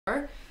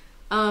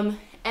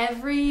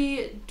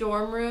Every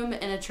dorm room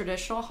in a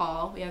traditional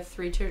hall, we have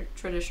three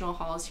traditional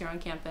halls here on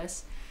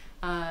campus,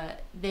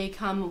 they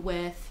come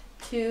with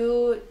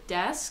 2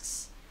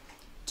 desks,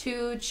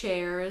 2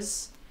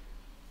 chairs,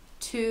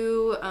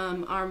 2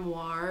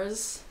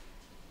 armoires,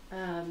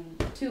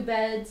 2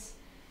 beds,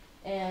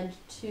 and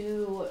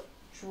 2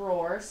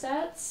 drawer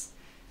sets.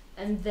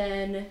 And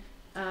then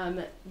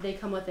they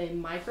come with a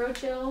micro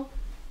chill.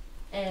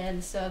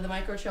 And so the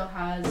micro chill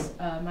has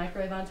a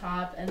microwave on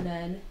top, and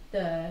then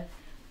the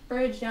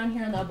fridge down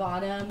here on the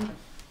bottom,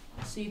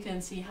 so you can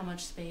see how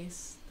much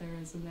space there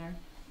is in there.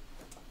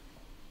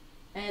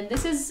 And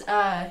this is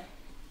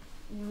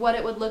what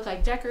it would look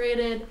like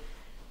decorated.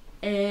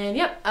 And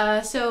yep,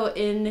 so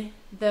in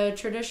the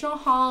traditional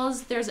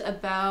halls, there's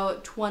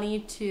about 20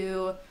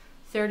 to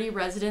 30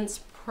 residents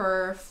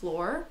per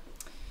floor.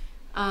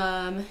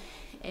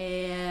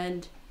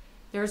 And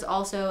there's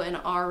also an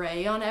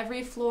RA on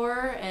every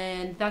floor,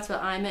 and that's what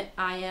I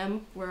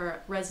am. We're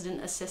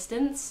resident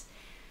assistants.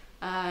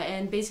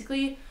 And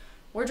basically,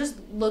 we're just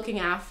looking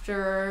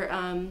after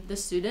the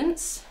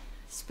students,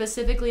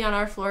 specifically on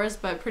our floors,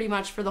 but pretty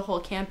much for the whole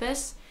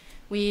campus.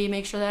 We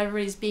make sure that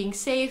everybody's being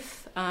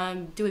safe,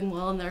 doing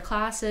well in their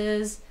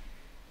classes.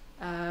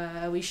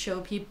 We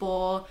show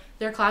people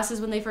their classes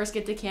when they first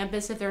get to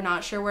campus if they're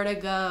not sure where to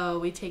go.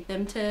 We take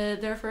them to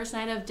their first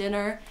night of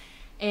dinner.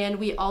 And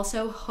we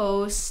also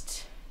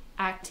host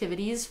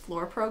activities,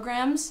 floor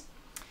programs.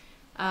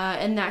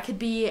 And that could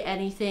be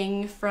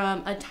anything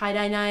from a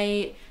tie-dye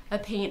night, a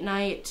paint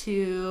night,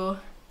 to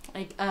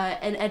like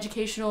an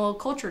educational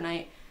culture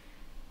night.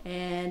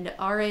 And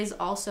RAs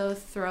also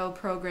throw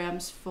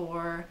programs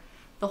for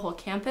the whole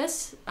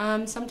campus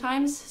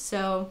sometimes.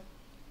 So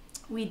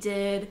we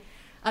did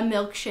a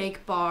milkshake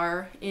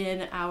bar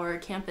in our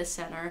campus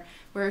center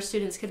where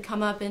students could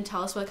come up and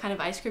tell us what kind of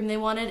ice cream they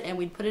wanted, and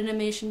we'd put it in a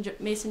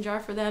mason jar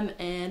for them,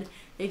 and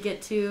they'd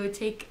get to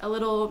take a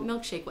little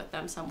milkshake with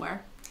them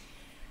somewhere.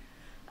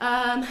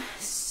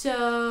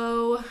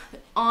 So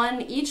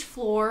on each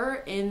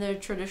floor in the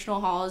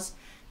traditional halls,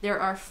 there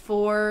are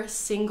 4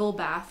 single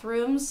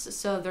bathrooms,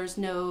 so there's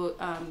no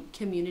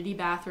community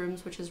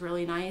bathrooms, which is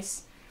really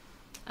nice.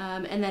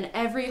 And then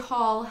every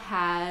hall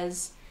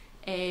has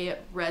a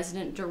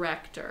resident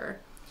director.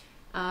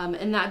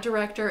 And that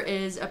director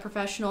is a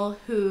professional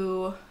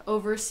who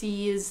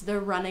oversees the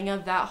running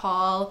of that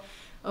hall,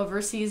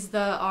 oversees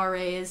the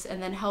RAs,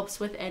 and then helps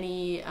with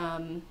any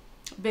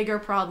bigger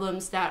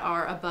problems that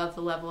are above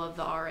the level of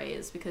the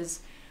RAs, because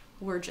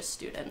we're just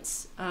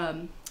students.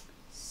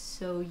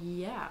 So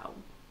yeah.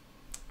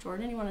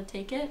 Jordan, you want to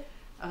take it?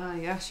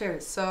 Yeah,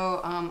 sure. So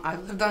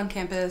I've lived on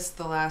campus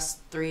the last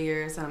 3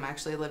 years, and I'm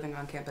actually living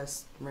on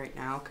campus right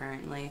now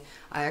currently.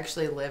 I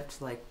actually lived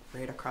like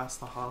right across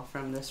the hall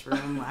from this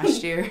room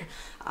last year.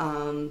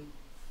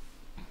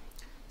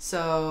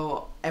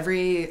 So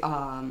every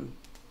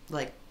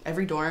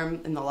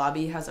dorm in the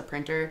lobby has a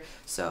printer,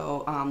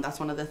 so that's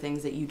one of the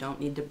things that you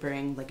don't need to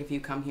bring. Like if you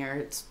come here,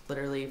 it's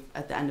literally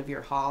at the end of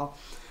your hall.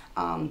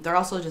 They're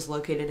also just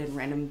located in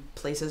random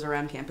places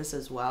around campus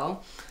as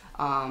well.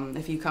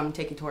 If you come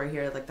take a tour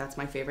here, like that's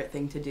my favorite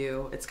thing to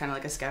do. It's kind of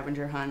like a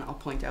scavenger hunt. I'll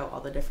point out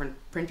all the different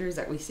printers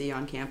that we see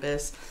on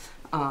campus.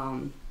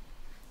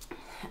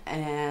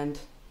 And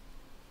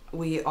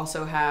we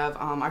also have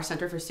our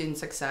Center for Student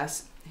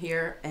Success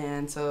here,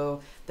 and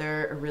so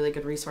they're a really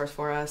good resource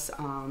for us.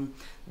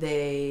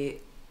 They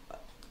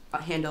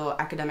handle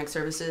academic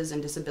services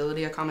and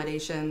disability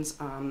accommodations.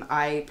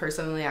 I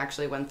personally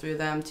actually went through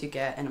them to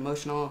get an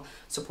emotional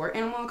support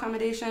animal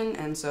accommodation,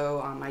 and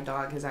so my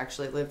dog has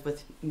actually lived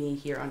with me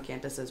here on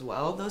campus as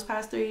well those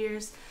past 3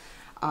 years.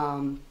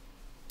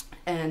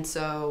 And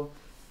so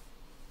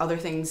other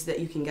things that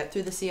you can get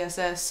through the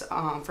CSS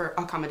for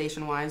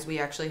accommodation wise, we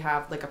actually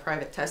have like a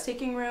private test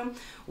taking room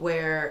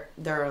where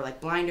there are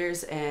like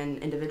blinders and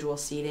individual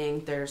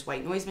seating. There's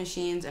white noise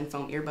machines and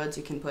foam earbuds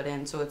you can put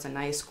in, so it's a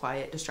nice,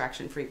 quiet,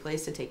 distraction free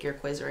place to take your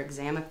quiz or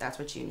exam if that's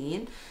what you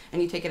need, and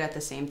you take it at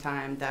the same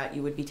time that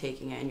you would be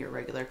taking it in your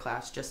regular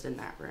class, just in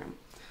that room.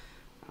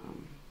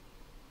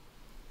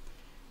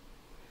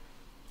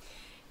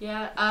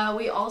 Yeah,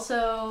 we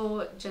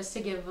also, just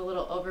to give a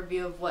little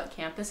overview of what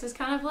campus is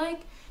kind of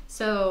like,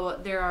 so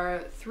there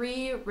are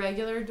 3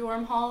 regular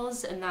dorm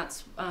halls, and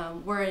that's,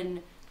 we're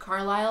in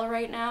Carlisle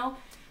right now.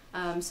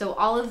 So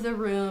all of the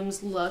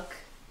rooms look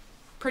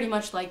pretty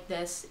much like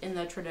this in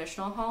the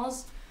traditional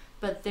halls,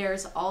 but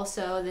there's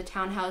also the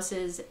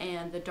townhouses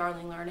and the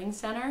Darling Learning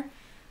Center.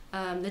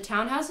 The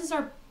townhouses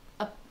are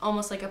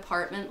almost like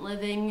apartment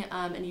living,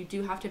 and you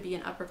do have to be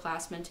an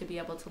upperclassman to be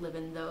able to live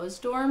in those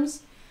dorms.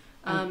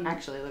 I'm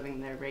actually living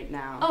there right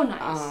now. Oh,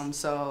 nice.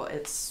 So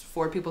it's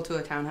 4 people to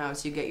a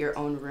townhouse. You get your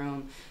own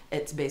room.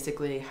 It's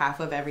basically half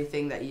of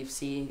everything that you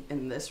see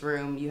in this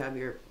room. You have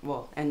your,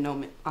 well, and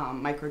no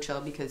micro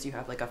chill, because you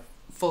have like a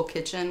full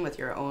kitchen with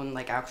your own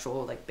like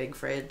actual like big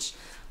fridge,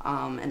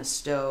 and a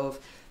stove.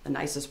 The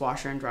nicest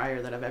washer and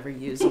dryer that I've ever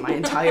used in my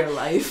entire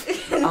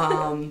life.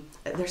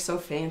 They're so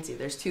fancy.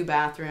 There's 2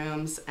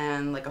 bathrooms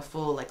and like a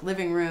full like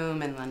living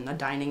room, and then a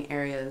dining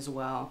area as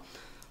well.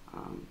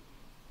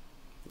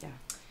 Yeah.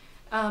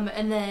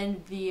 And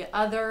then the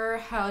other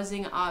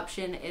housing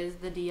option is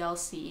the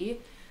DLC,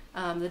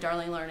 the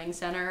Darling Learning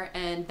Center,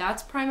 and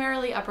that's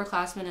primarily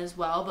upperclassmen as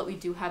well, but we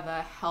do have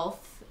a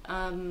health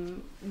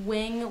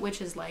wing,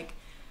 which is like,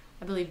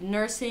 I believe,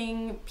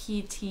 nursing,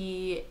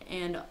 PT,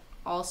 and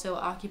also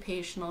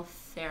occupational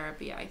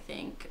therapy, I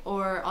think,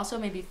 or also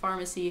maybe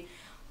pharmacy.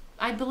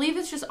 I believe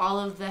it's just all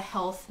of the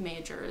health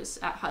majors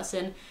at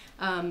Husson.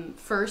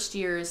 First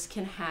years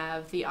can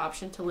have the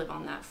option to live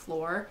on that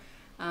floor.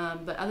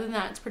 But other than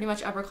that, it's pretty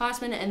much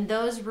upperclassmen, and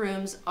those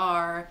rooms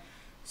are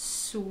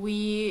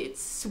suite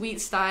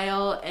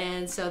style,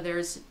 and so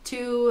there's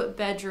 2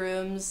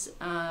 bedrooms,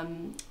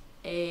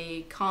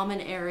 a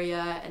common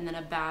area, and then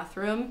a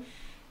bathroom,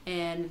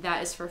 and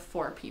that is for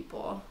 4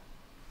 people.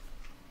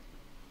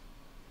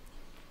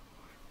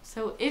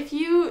 So if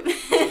you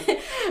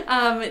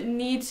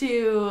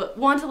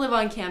want to live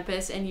on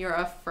campus and you're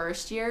a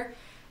first year,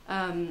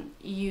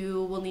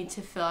 you will need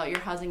to fill out your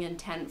housing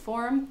intent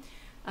form.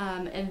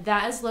 And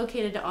that is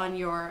located on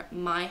your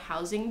My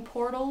Housing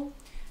portal.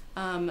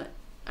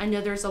 I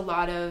know there's a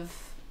lot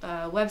of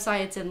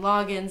websites and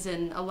logins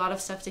and a lot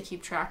of stuff to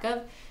keep track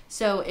of.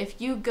 So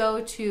if you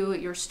go to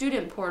your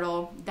student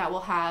portal, that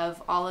will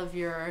have all of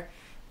your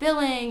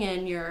billing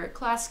and your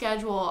class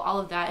schedule, all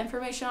of that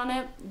information on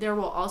it. There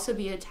will also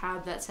be a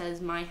tab that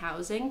says My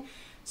Housing.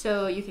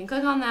 So you can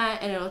click on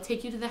that and it'll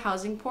take you to the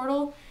housing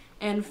portal.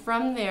 And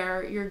from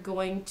there, you're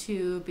going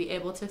to be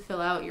able to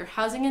fill out your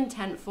housing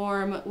intent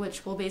form,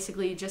 which will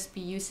basically just be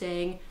you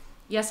saying,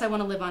 yes, I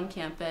want to live on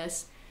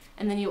campus.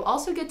 And then you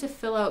also get to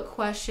fill out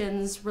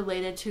questions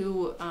related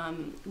to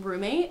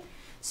roommate.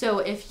 So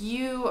if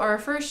you are a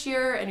first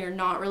year and you're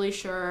not really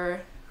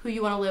sure who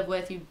you want to live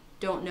with, you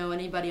don't know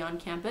anybody on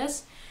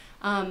campus,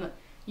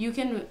 you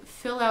can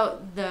fill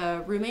out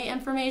the roommate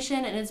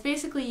information. And it's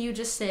basically you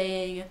just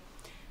saying,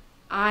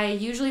 I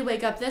usually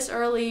wake up this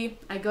early,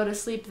 I go to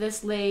sleep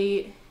this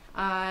late,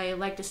 I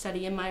like to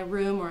study in my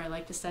room or I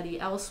like to study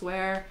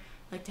elsewhere,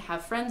 I like to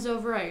have friends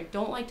over, I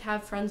don't like to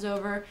have friends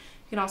over.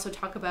 You can also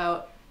talk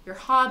about your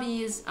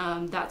hobbies,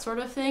 that sort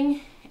of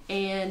thing,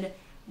 and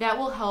that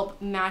will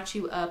help match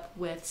you up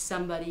with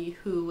somebody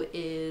who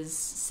is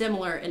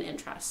similar in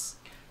interests.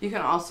 You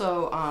can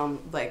also,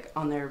 like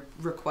on their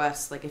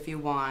requests, like if you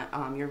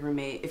want your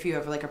roommate, if you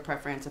have like a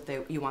preference,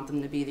 if you want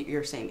them to be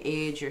your same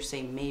age, your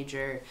same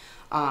major,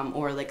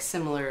 or like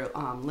similar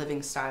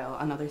living style.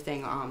 Another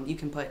thing you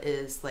can put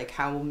is like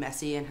how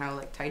messy and how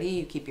like tidy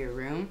you keep your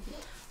room.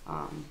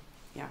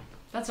 Yeah.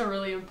 That's a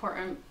really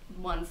important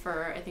one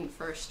for, I think,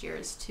 first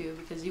years too,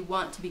 because you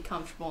want to be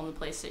comfortable in the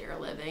place that you're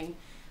living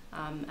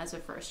as a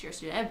first year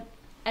student.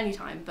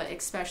 Anytime, but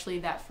especially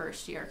that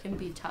first year can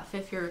be tough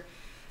if you're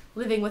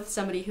living with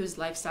somebody whose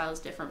lifestyle is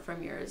different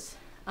from yours.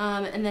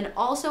 And then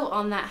also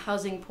on that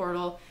housing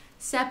portal,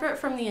 separate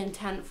from the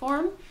intent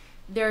form,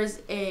 there's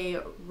a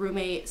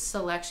roommate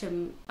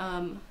selection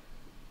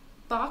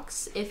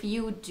box if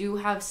you do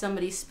have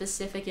somebody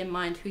specific in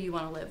mind who you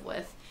want to live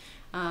with.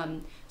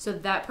 So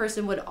that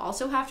person would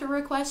also have to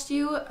request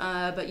you,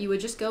 but you would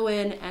just go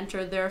in,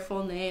 enter their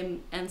full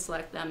name, and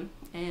select them.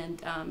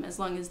 And as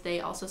long as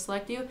they also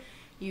select you,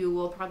 you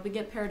will probably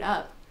get paired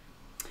up.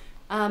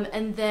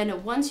 And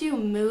then once you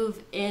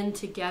move in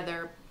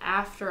together,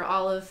 after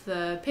all of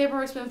the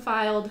paperwork's been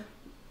filed,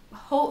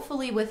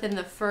 hopefully within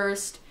the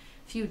first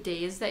few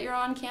days that you're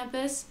on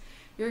campus,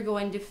 you're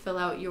going to fill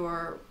out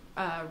your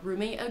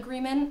roommate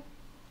agreement,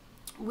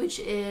 which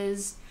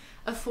is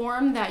a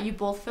form that you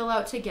both fill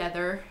out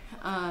together,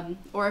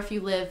 or if you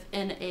live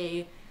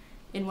in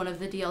one of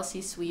the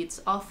DLC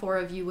suites, all 4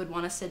 of you would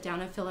want to sit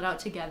down and fill it out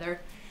together.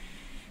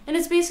 And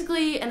it's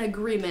basically an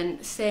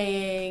agreement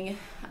saying,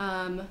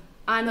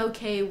 I'm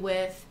okay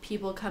with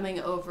people coming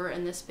over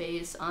in this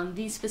space on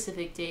these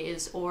specific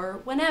days or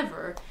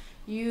whenever.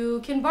 You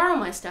can borrow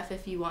my stuff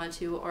if you want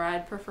to, or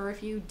I'd prefer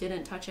if you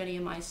didn't touch any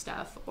of my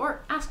stuff,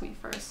 or ask me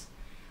first.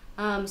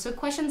 So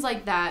questions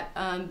like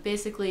that,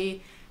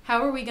 basically,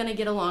 how are we going to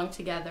get along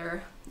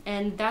together?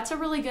 And that's a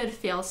really good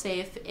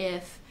fail-safe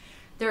if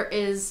there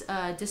is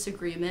a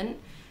disagreement.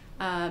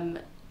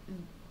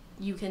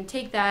 You can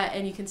take that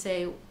and you can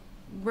say,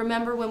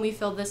 remember when we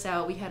filled this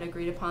out, we had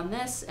agreed upon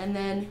this, and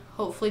then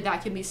hopefully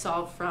that can be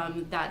solved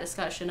from that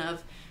discussion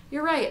of,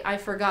 you're right, I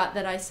forgot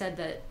that I said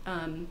that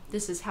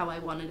this is how I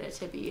wanted it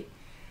to be.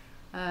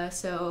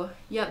 So,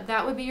 yep,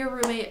 that would be your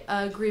roommate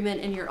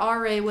agreement, and your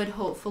RA would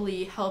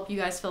hopefully help you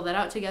guys fill that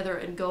out together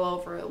and go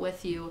over it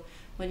with you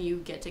when you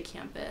get to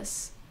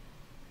campus.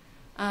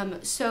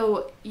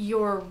 So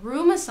your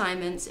room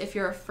assignments, if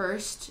you're a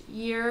first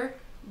year,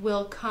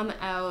 will come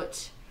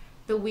out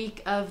the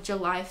week of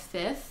July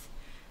 5th.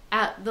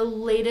 At the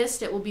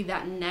latest, it will be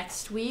that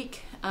next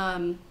week,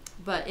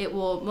 but it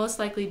will most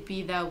likely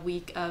be that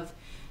week of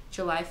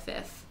July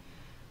 5th.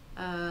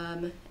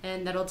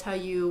 And that'll tell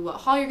you what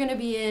hall you're going to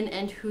be in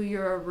and who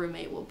your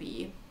roommate will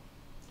be.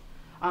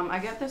 I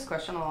get this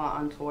question a lot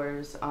on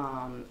tours.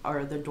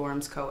 Are the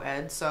dorms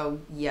co-ed? So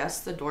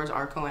yes, the doors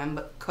are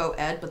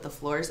co-ed, but the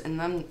floors in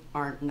them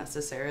aren't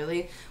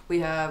necessarily. We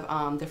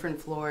have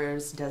different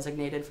floors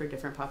designated for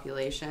different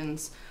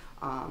populations.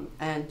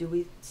 And do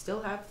we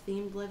still have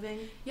themed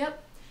living?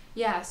 Yep.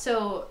 Yeah,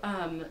 so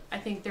I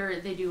think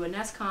they do a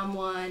NESCOM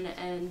one,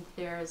 and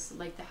there's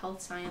like the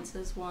health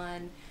sciences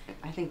one.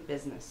 I think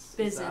business.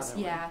 Business,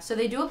 yeah. So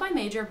they do it by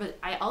major, but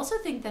I also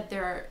think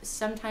that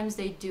sometimes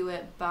they do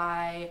it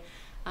by,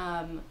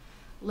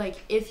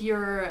 like if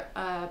you're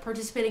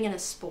participating in a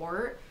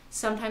sport,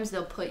 sometimes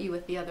they'll put you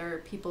with the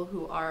other people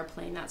who are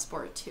playing that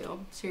sport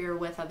too. So you're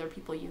with other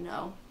people you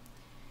know.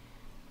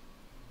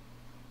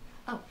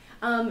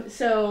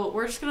 So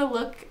we're just going to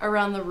look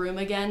around the room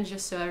again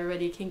just so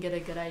everybody can get a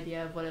good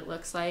idea of what it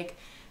looks like.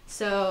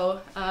 So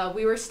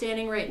we were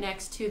standing right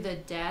next to the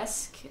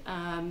desk.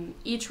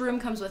 Each room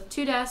comes with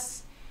 2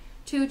 desks,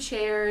 2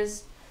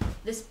 chairs,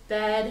 this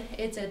bed.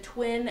 It's a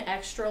twin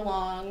extra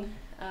long.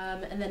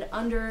 And then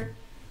under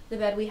the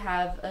bed we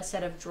have a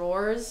set of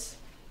drawers.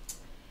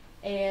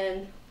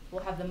 And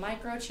we'll have the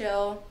micro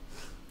chill.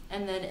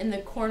 And then in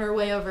the corner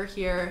way over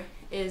here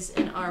is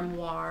an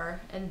armoire,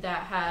 and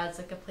that has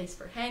like a place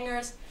for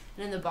hangers,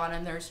 and in the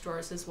bottom there's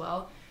drawers as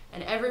well.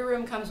 And every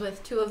room comes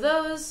with 2 of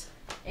those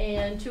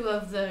and 2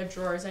 of the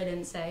drawers I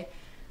didn't say,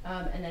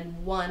 and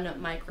then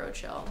 1 micro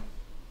chill.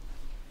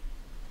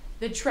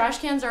 The trash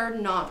cans are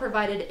not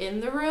provided in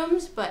the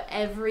rooms, but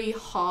every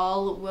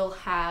hall will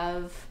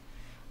have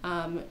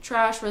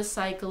trash trash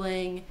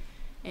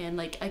and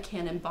like a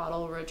can and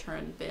bottle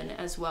return bin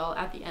as well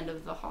at the end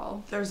of the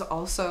hall. There's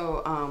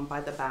also by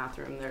the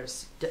bathroom,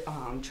 there's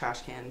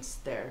trash cans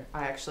there.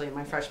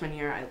 My freshman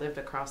year, I lived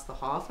across the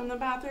hall from the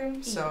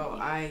bathroom, so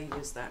I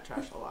used that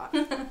trash a lot.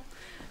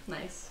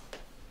 Nice.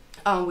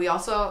 We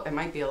also, it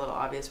might be a little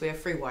obvious, we have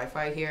free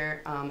Wi-Fi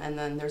here, and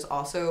then there's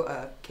also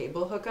a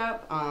cable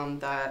hookup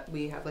that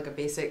we have like a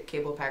basic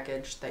cable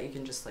package that you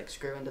can just like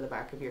screw into the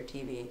back of your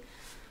TV.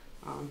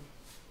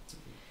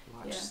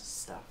 Watch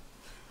stuff.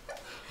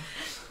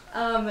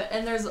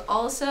 And there's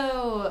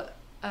also,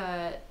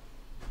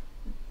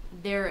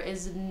 there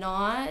is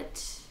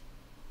not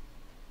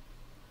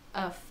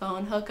a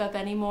phone hookup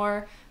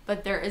anymore,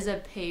 but there is a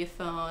pay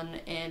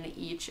phone in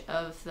each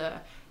of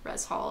the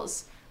res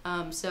halls.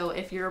 So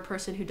if you're a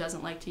person who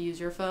doesn't like to use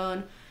your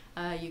phone,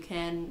 you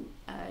can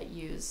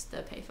use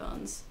the pay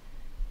phones.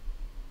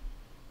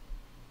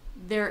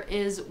 There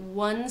is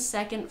 1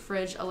 second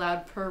fridge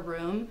allowed per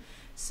room,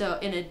 so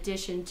in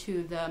addition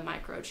to the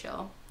micro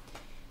chill.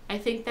 I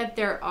think that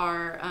there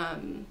are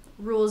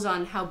rules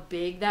on how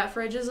big that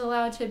fridge is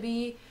allowed to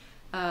be.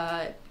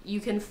 You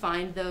can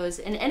find those,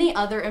 and any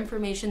other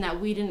information that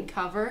we didn't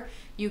cover,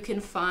 you can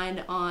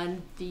find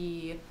on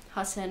the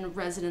Husson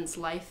Residence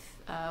Life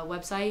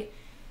website.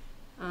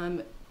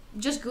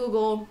 Just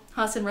Google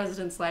Husson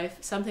Residence Life.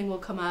 Something will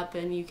come up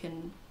and you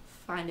can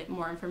find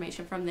more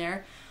information from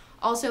there.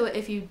 Also,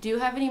 if you do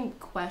have any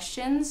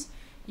questions,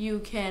 you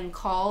can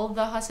call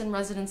the Husson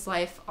Residence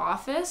Life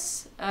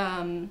office.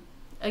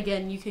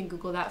 Again, you can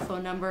Google that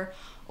phone number,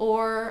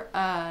 or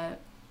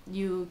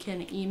you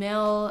can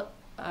email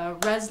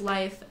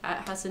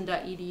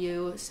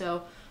reslife@husson.edu,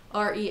 so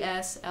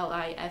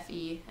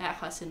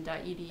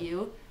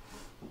reslife@husson.edu.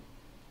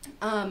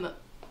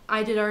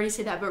 I did already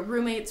say that, but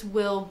roommates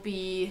will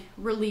be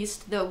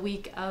released the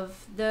week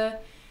of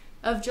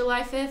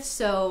July 5th,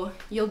 so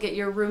you'll get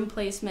your room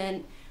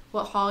placement,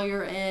 what hall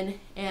you're in,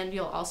 and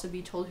you'll also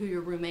be told who your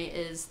roommate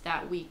is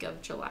that week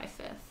of July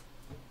 5th.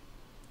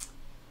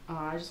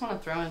 I just want to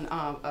throw in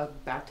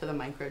back to the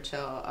micro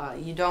chill.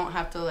 You don't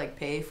have to like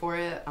pay for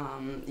it.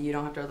 You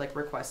don't have to like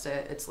request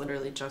it. It's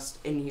literally just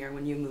in here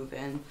when you move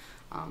in,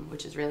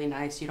 which is really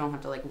nice. You don't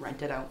have to like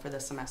rent it out for the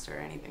semester or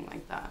anything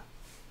like that.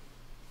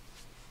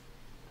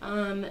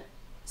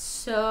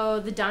 So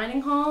the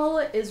dining hall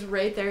is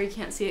right there. You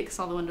can't see it because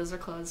all the windows are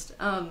closed.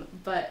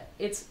 But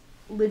it's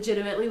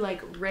legitimately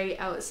like right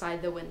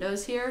outside the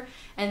windows here,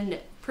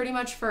 and pretty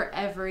much for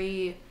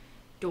every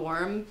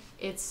dorm,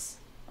 it's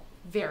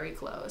very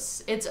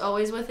close. It's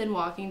always within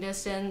walking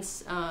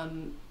distance,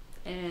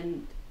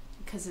 and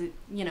because it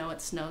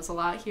snows a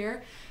lot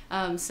here,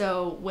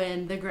 so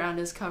when the ground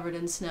is covered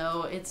in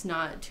snow, it's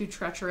not too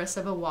treacherous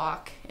of a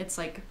walk. It's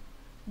like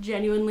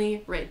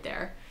genuinely right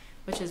there,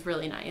 which is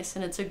really nice.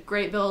 And it's a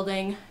great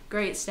building,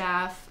 great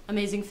staff,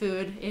 amazing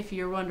food. If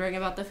you're wondering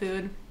about the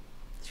food,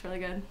 it's really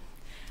good.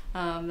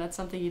 That's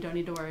something you don't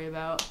need to worry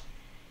about.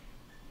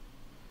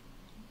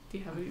 Do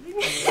you have anything?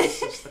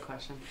 That's just the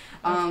question.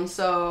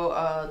 So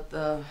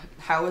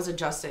how was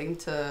adjusting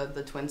to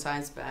the twin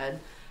size bed?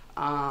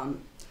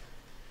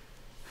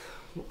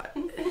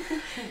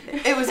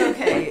 It was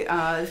okay.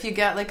 If you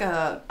get like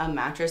a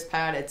mattress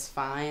pad, it's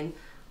fine.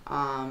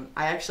 I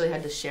actually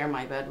had to share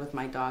my bed with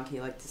my dog.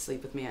 He liked to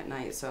sleep with me at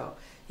night, so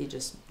he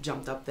just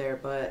jumped up there.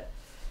 But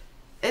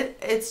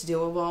it's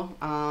doable.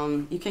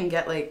 You can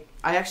get like,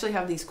 I actually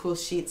have these cool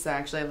sheets that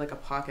actually have like a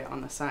pocket on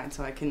the side,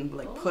 so I can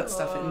like put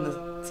stuff in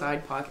the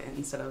side pocket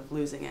instead of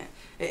losing it.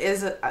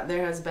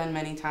 There has been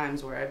many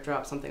times where I've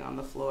dropped something on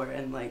the floor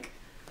and like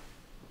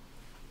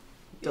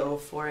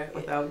dove for it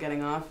without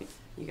getting off.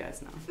 You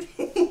guys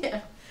know.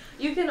 Yeah.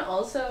 You can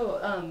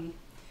also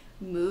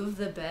move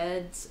the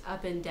beds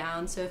up and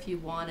down. So if you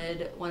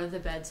wanted one of the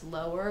beds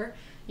lower,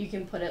 you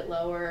can put it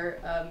lower,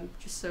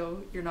 just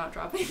so you're not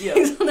dropping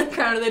things on the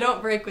ground, or they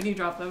don't break when you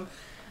drop them.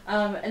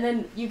 And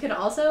then you can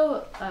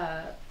also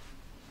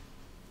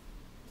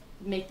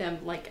make them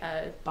like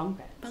bunk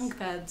beds. Bunk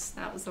beds,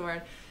 that was the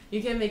word.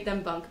 You can make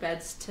them bunk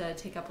beds to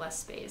take up less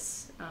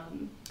space.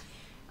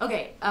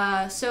 Okay,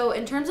 so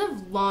in terms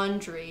of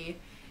laundry,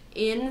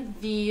 in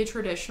the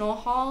traditional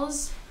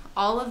halls,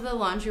 all of the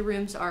laundry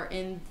rooms are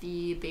in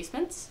the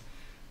basements.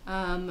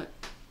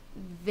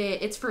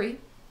 It's free.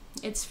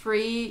 It's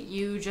free.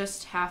 You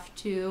just have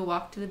to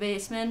walk to the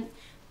basement,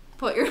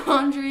 put your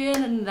laundry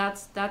in, and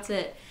that's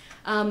it.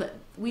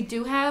 We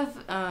do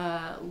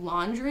have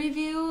Laundry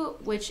View,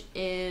 which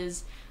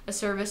is a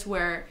service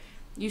where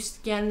you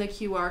scan the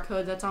QR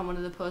code that's on one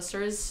of the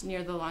posters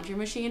near the laundry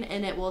machine,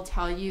 and it will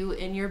tell you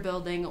in your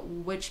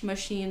building which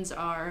machines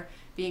are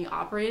being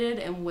operated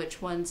and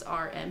which ones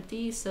are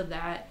empty, so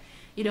that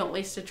you don't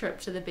waste a trip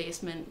to the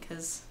basement,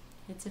 because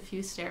it's a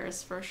few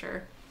stairs for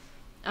sure.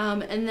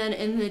 And then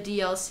in the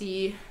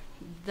DLC,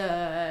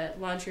 the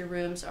laundry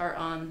rooms are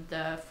on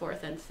the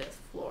 4th and 5th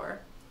floor.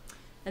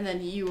 And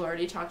then you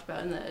already talked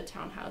about in the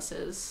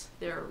townhouses,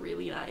 they're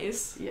really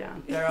nice. Yeah,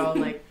 they're all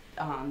like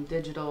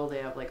digital. They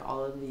have like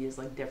all of these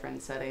like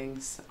different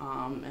settings,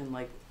 and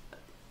like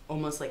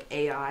almost like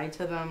AI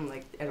to them.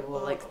 Like it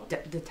will like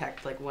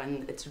detect like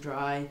when it's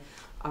dry,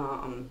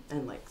 and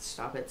like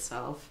stop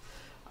itself.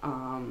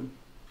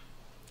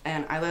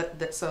 And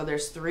so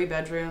there's 3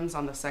 bedrooms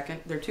on the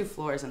second. There are 2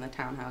 floors in the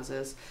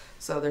townhouses.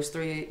 So there's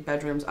 3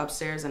 bedrooms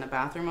upstairs and a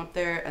bathroom up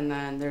there, and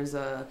then there's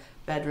a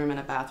bedroom and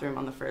a bathroom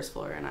on the 1st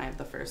floor, and I have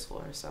the 1st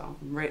floor, so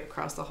I'm right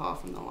across the hall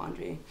from the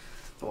laundry,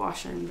 the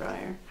washer and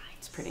dryer. Nice.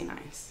 It's pretty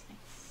nice.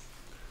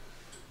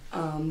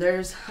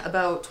 There's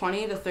about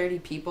 20 to 30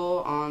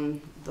 people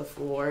on the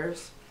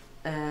floors,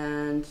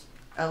 and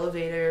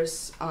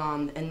elevators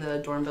in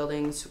the dorm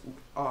buildings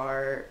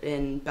are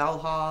in Bell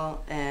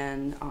Hall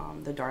and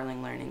the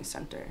Darling Learning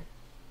Center.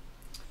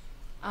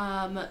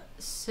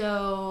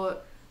 So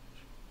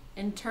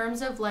in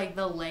terms of like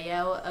the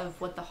layout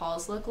of what the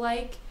halls look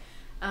like,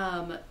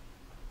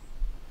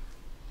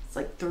 it's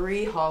like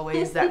 3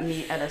 hallways that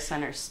meet at a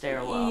center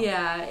stairwell.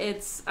 Yeah,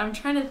 I'm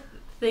trying to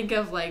think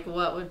of like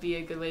what would be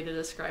a good way to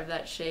describe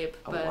that shape.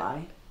 But a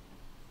Y?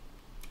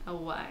 A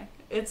Y.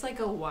 It's like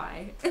a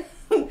Y.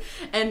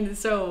 And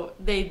so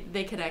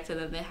they connect, and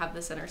then they have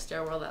the center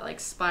stairwell that like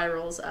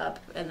spirals up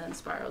and then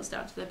spirals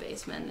down to the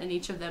basement, and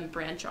each of them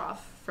branch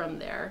off from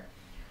there.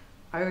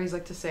 I always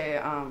like to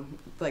say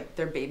like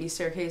they're baby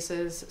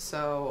staircases,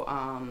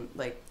 so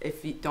like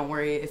don't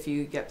worry if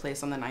you get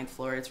placed on the 9th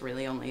floor, it's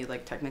really only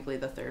like technically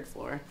the 3rd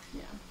floor.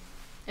 Yeah,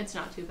 it's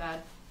not too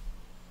bad.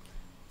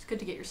 It's good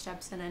to get your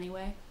steps in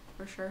anyway,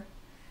 for sure.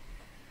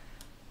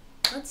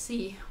 Let's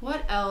see,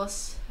 what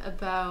else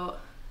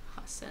about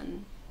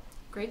Husson?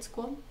 Great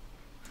school,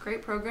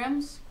 great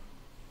programs.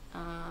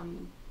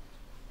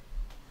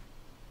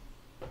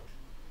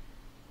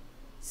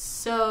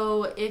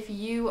 So if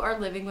you are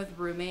living with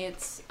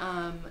roommates,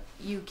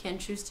 you can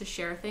choose to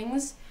share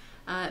things.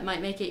 It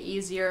might make it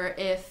easier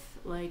if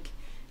like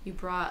you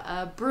brought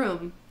a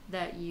broom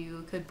that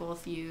you could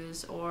both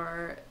use,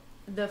 or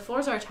the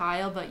floors are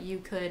tile, but you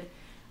could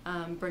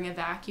bring a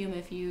vacuum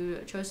if you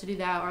chose to do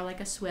that, or like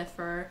a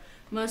Swiffer.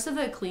 Most of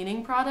the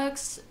cleaning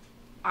products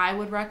I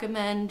would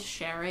recommend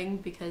sharing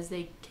because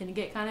they can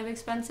get kind of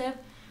expensive.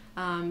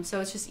 So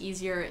it's just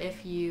easier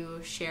if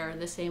you share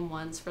the same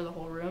ones for the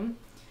whole room.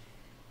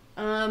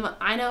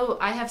 I know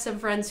I have some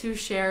friends who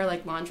share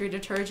like laundry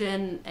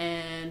detergent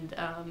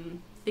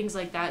and things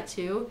like that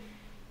too.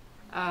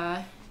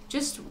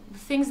 Just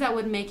things that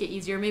would make it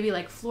easier, maybe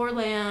like floor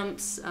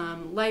lamps,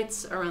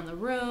 lights around the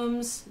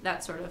rooms,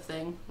 that sort of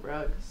thing.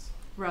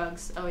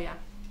 Rugs, oh yeah.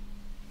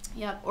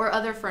 Yep, or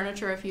other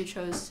furniture if you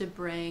chose to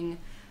bring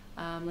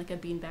like a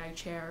beanbag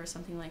chair or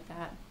something like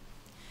that.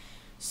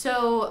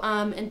 So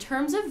in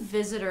terms of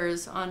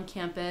visitors on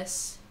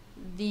campus,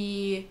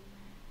 the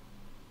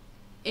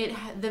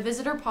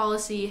visitor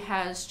policy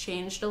has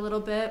changed a little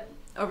bit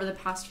over the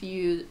past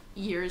few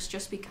years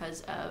just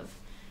because of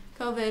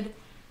COVID.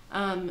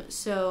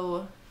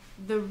 So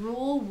the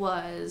rule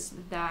was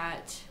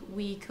that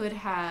we could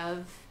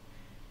have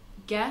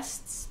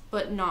guests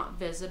but not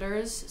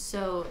visitors.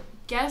 So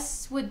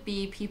guests would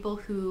be people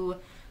who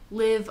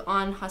live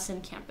on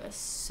Husson campus.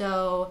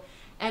 So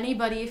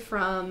anybody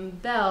from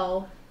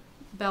Bell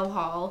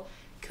Hall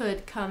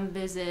could come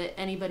visit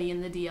anybody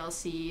in the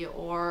DLC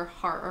or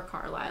Hart or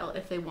Carlisle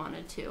if they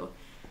wanted to.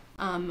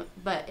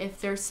 But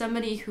if there's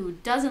somebody who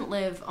doesn't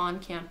live on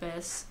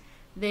campus,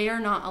 they are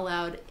not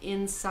allowed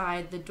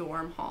inside the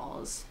dorm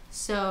halls.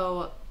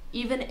 So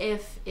even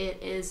if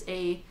it is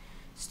a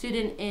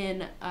student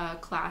in a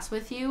class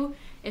with you,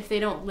 if they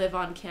don't live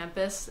on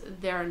campus,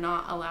 they're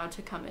not allowed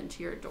to come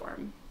into your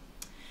dorm.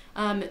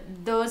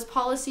 Those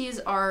policies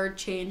are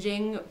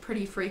changing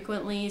pretty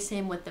frequently,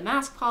 same with the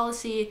mask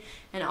policy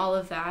and all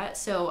of that.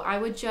 So I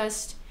would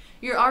just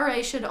Your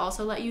RA should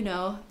also let you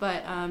know,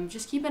 but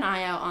just keep an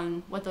eye out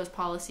on what those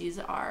policies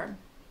are.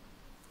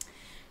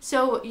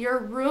 So your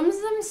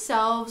rooms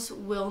themselves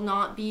will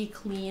not be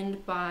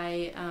cleaned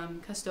by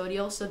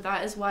custodial, so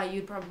that is why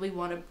you'd probably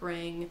want to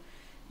bring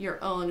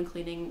your own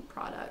cleaning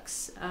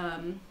products.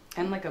 And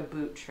like a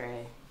boot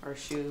tray or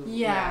shoe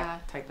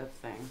rack type of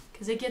thing.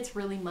 Because it gets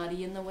really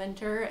muddy in the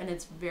winter, and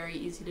it's very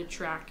easy to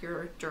track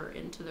your dirt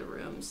into the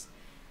rooms.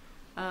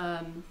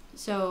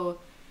 So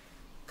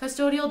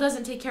custodial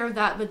doesn't take care of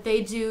that, but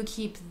they do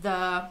keep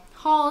the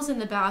halls and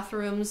the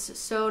bathrooms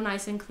so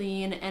nice and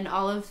clean, and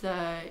all of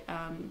the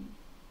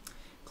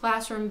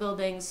classroom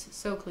buildings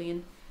so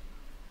clean.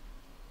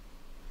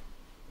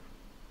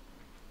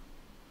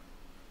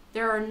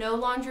 There are no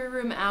laundry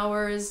room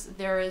hours.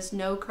 There is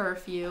no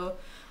curfew.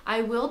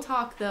 I will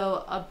talk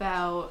though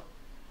about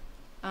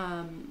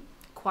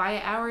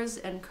quiet hours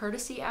and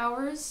courtesy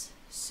hours.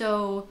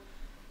 So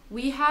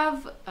we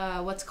have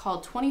what's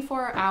called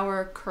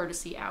 24-hour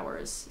courtesy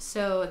hours.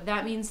 So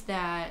that means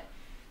that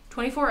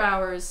 24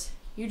 hours,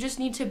 you just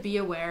need to be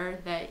aware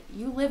that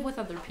you live with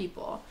other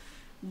people.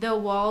 The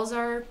walls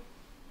are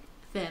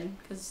thin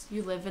because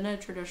you live in a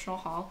traditional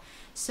hall.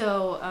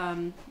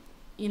 So,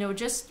 you know,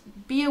 just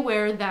be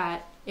aware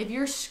that if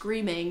you're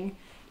screaming,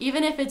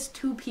 even if it's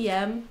 2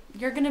 p.m.,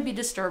 you're going to be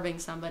disturbing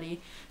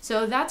somebody.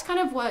 So that's kind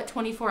of what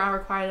 24-hour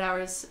quiet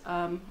hours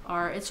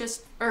are. It's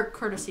just, or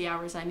courtesy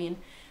hours, I mean.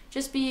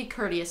 Just be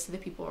courteous to the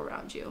people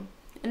around you.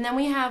 And then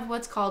we have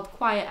what's called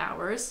quiet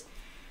hours.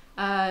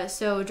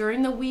 So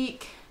during the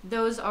week,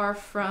 those are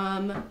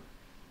from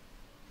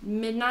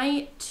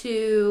midnight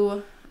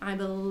to, I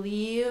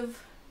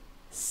believe,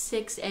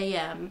 6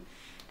 a.m.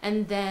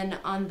 And then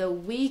on the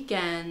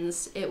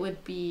weekends, it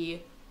would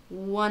be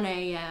 1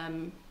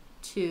 a.m.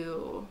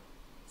 to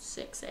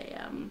 6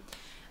 a.m.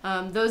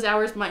 Those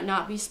hours might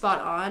not be spot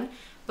on,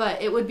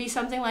 but it would be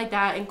something like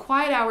that. And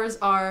quiet hours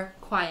are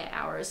quiet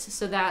hours.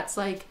 So that's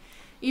like,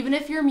 even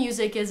if your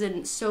music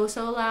isn't so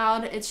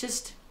loud, it's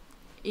just,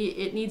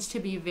 it needs to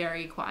be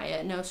very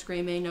quiet. No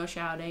screaming, no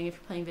shouting. If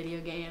you're playing video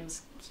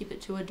games, keep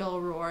it to a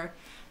dull roar,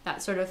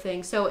 that sort of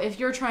thing. So if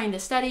you're trying to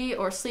study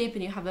or sleep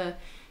and you have a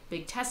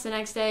big test the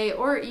next day,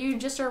 or you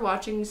just are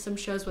watching some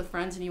shows with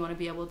friends and you want to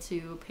be able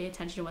to pay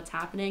attention to what's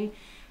happening,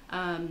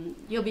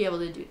 you'll be able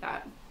to do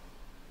that.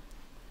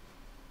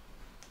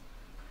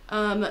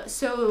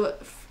 So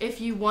if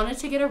you wanted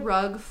to get a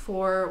rug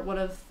for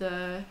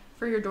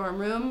for your dorm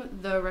room,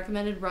 the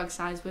recommended rug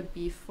size would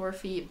be 4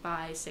 feet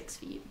by 6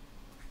 feet.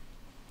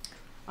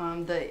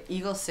 The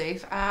Eagle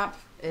Safe app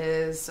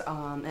is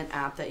an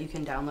app that you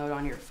can download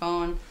on your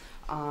phone.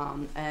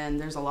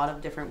 And there's a lot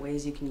of different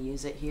ways you can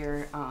use it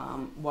here.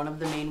 One of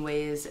the main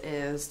ways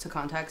is to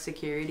contact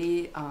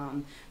security.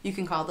 You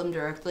can call them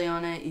directly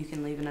on it. You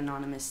can leave an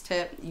anonymous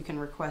tip. You can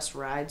request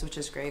rides, which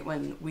is great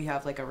when we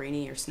have like a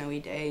rainy or snowy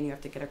day and you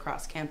have to get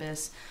across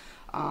campus.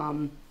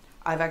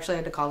 I've actually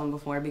had to call them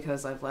before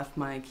because I've locked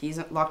my keys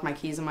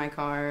in my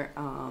car,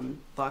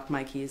 locked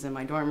my keys in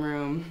my dorm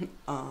room.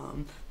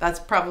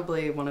 That's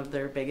probably one of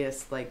their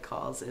biggest like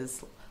calls,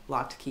 is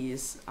locked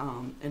keys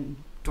in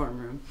dorm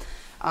room.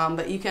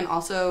 But you can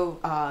also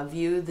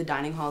view the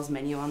dining hall's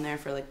menu on there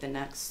for like the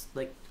next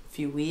like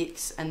few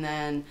weeks, and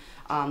then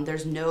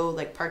there's no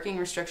like parking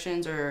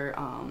restrictions or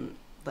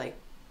like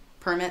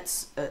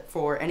permits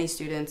for any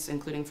students,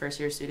 including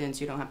first-year students.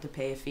 You don't have to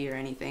pay a fee or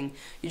anything.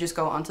 You just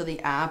go onto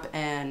the app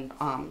and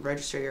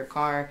register your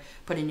car,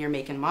 put in your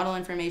make and model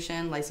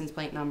information, license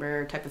plate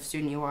number, type of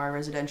student you are,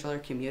 residential or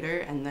commuter,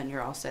 and then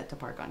you're all set to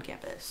park on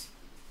campus.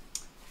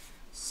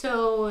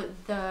 So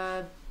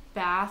the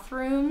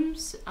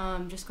bathrooms,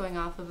 just going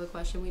off of a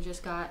question we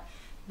just got,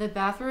 the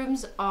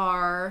bathrooms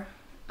are,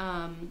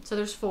 so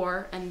there's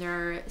 4 and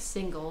they're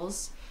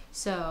singles,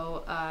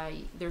 so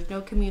there's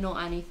no communal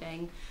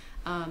anything.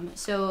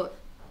 So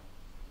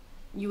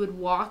you would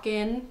walk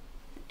in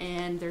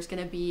and there's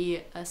going to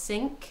be a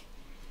sink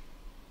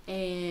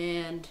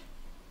and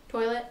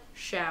toilet,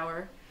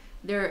 shower.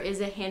 There is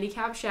a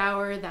handicap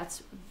shower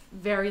that's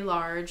very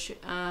large,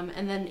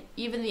 and then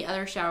even the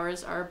other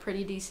showers are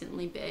pretty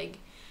decently big.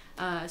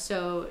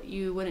 So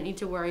you wouldn't need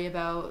to worry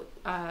about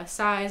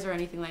size or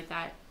anything like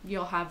that.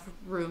 You'll have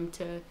room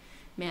to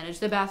manage.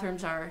 The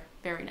bathrooms are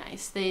very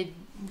nice. They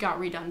got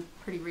redone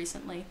pretty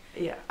recently.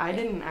 Yeah, I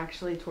didn't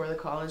actually tour the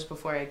college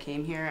before I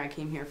came here. I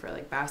came here for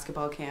like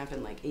basketball camp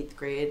in like 8th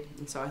grade,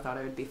 and so I thought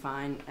I would be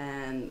fine.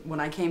 And when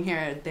I came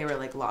here, they were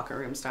like locker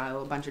room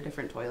style, a bunch of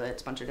different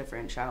toilets, a bunch of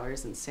different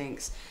showers and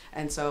sinks.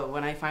 And so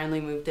when I finally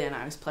moved in,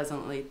 I was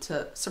pleasantly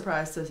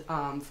surprised to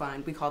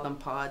find, we call them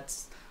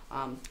pods,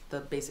 the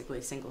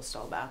basically single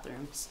stall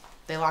bathrooms.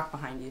 They lock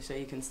behind you so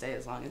you can stay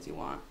as long as you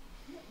want.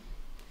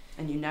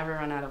 And you never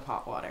run out of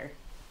hot water.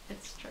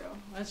 It's true.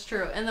 That's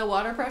true. And the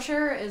water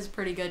pressure is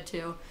pretty good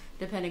too,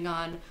 depending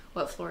on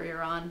what floor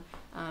you're on.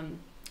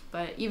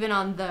 But even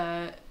on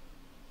the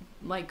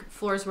like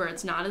floors where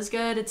it's not as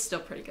good, it's still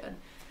pretty good.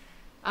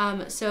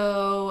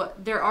 So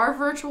there are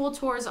virtual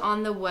tours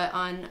on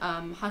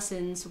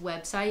Husson's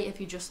website. If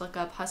you just look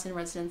up Husson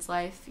Residence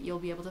Life, you'll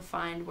be able to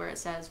find where it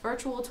says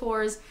virtual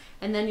tours,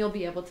 and then you'll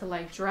be able to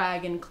like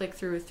drag and click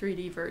through a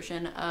 3D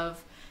version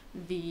of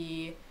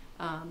the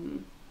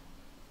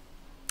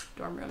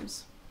dorm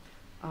rooms.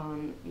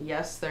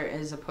 Yes, there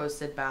is a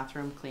posted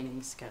bathroom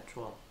cleaning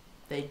schedule.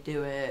 They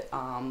do it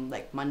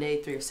like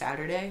Monday through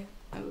Saturday,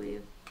 I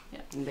believe.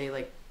 Yeah. And they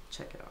like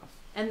check it off.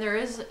 And there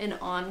is an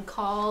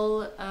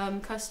on-call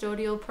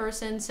custodial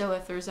person, so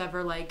if there's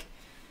ever like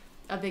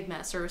a big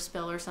mess or a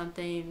spill or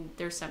something,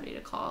 there's somebody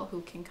to call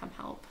who can come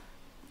help.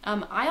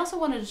 I also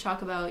wanted to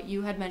talk about,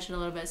 you had mentioned a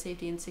little bit of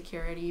safety and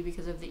security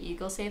because of the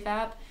Eagle Safe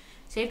app.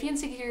 Safety and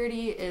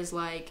security is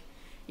like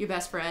your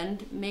best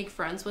friend. Make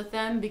friends with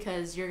them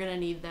because you're going to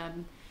need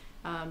them,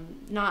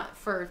 not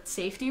for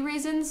safety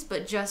reasons,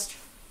 but just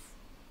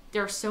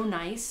they're so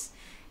nice.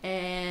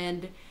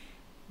 And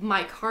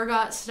my car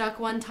got stuck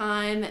one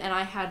time and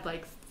I had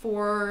like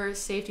 4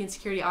 safety and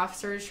security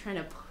officers trying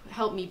to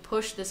help me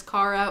push this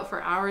car out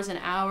for hours and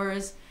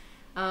hours.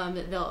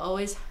 They'll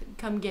always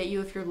come get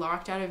you if you're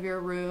locked out of your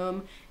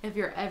room. If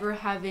you're ever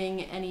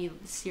having any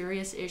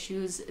serious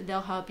issues, they'll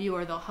help you,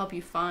 or they'll help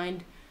you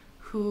find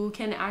who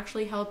can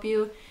actually help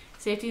you.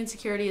 Safety and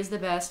security is the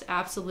best,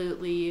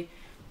 absolutely.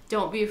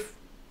 Don't be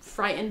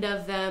frightened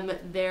of them.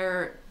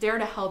 They're there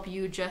to help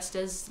you just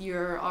as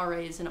your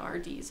RAs and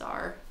RDs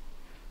are.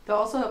 They'll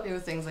also help you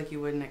with things like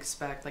you wouldn't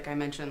expect. Like I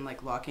mentioned,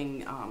 like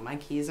locking my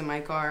keys in my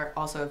car.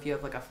 Also, if you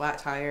have like a flat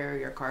tire,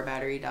 your car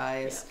battery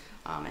dies,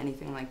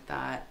 anything like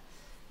that.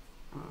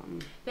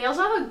 They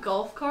also have a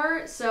golf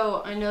cart,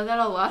 so I know that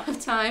a lot of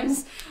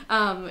times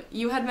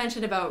you had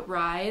mentioned about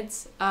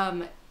rides.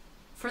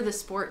 For the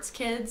sports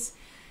kids,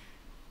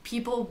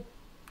 people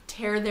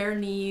tear their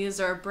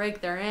knees or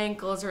break their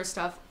ankles or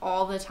stuff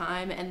all the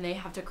time, and they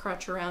have to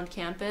crutch around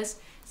campus.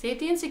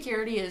 Safety and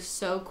security is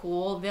so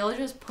cool. They'll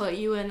just put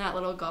you in that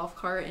little golf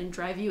cart and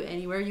drive you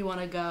anywhere you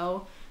want to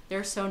go.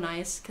 They're so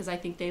nice because I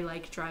think they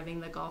like driving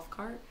the golf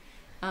cart.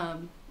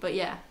 But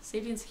yeah,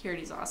 safety and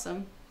security is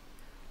awesome.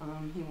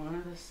 He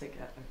wanted us to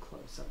get a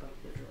close-up of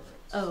the drawers.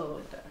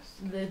 Oh, the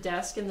desk. The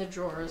desk and the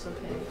drawers,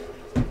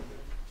 okay.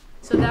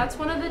 So that's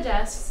one of the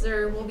desks.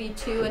 There will be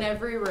 2 in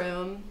every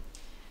room.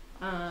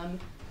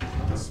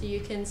 So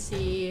you can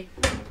see,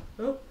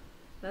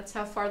 that's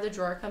how far the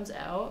drawer comes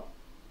out.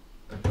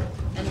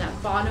 And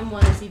that bottom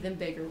one is even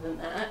bigger than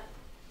that.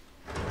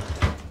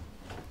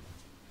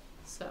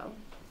 So.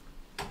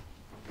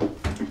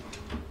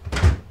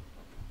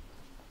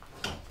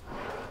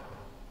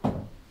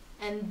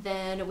 And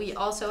then we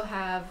also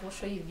have, we'll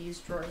show you these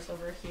drawers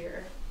over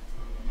here.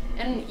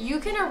 And you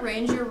can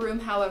arrange your room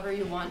however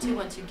you want to.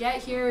 Once you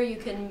get here, you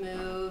can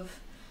move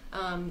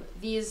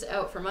these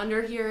out from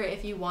under here.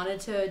 If you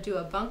wanted to do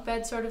a bunk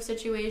bed sort of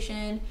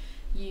situation,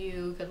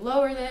 you could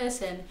lower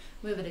this and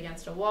move it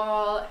against a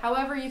wall.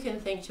 However you can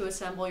think to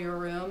assemble your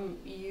room,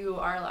 you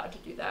are allowed to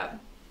do that.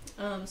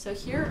 So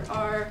here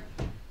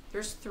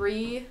there's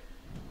 3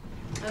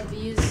 of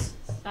these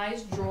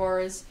size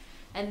drawers,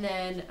 and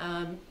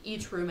then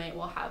each roommate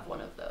will have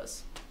one of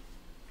those.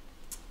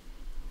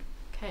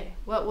 Okay,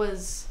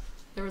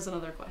 there was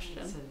another question.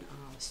 It's in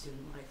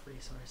student life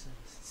resources.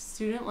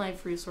 Student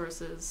life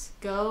resources.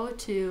 Go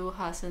to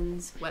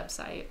Husson's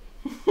website.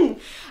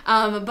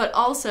 But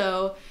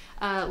also,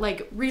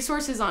 like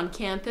resources on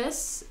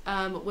campus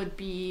would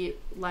be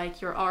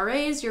like your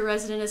RAs, your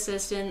resident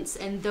assistants,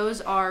 and those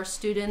are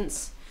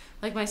students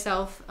like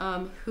myself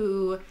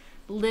who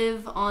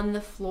live on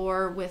the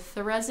floor with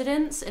the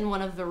residents in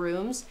one of the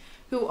rooms,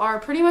 who are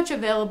pretty much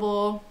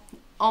available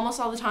almost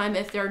all the time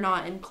if they're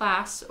not in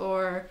class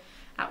or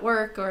at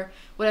work or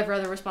whatever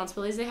other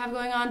responsibilities they have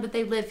going on, but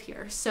they live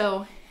here.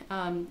 So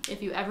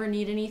if you ever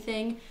need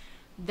anything,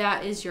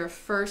 that is your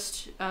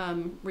first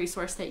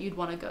resource that you'd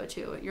want to go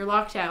to. You're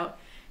locked out,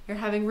 you're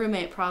having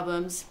roommate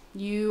problems,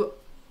 you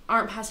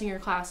aren't passing your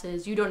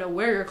classes, you don't know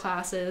where your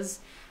class is,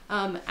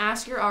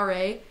 ask your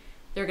RA.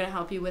 They're going to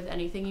help you with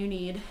anything you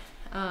need.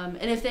 And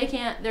if they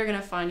can't, they're going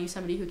to find you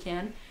somebody who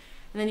can.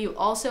 And then you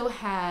also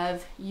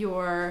have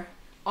your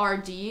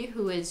RD,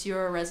 who is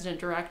your resident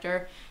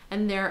director,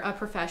 and they're a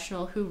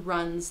professional who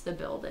runs the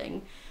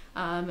building.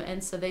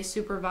 And so they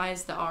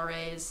supervise the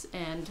RAs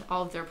and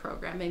all of their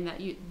programming that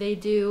they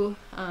do.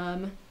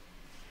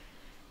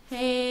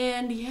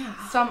 And yeah.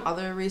 Some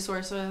other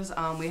resources,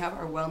 we have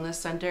our wellness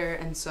center,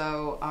 and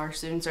so our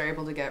students are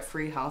able to get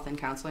free health and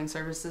counseling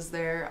services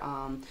there.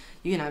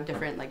 You can have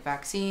different like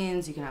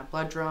vaccines, you can have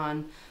blood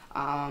drawn,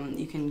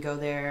 you can go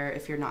there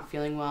if you're not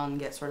feeling well and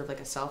get sort of like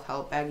a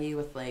self-help baggie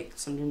with like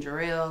some ginger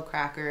ale,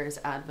 crackers,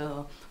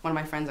 Advil. One of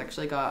my friends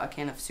actually got a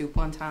can of soup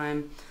one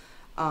time.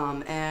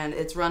 And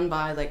it's run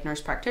by like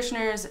nurse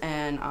practitioners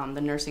and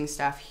the nursing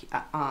staff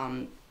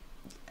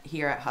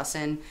here at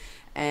Husson.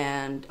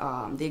 And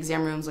the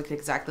exam rooms look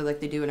exactly like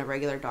they do in a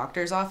regular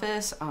doctor's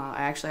office.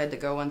 I actually had to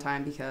go one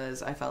time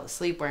because I fell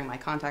asleep wearing my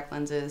contact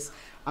lenses.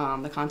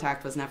 The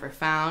contact was never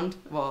found.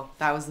 Well,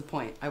 that was the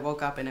point. I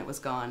woke up and it was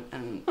gone,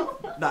 and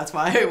that's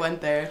why I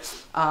went there.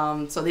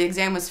 So the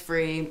exam was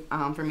free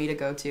for me to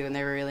go to, and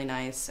they were really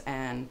nice,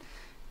 and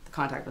the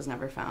contact was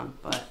never found.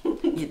 But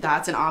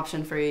that's an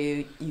option for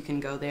you. You can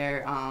go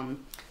there,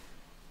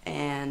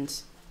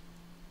 and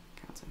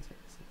counseling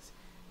services.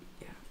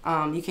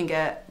 Yeah, you can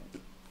get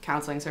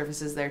counseling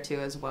services there too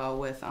as well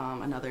with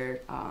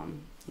another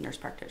nurse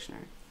practitioner.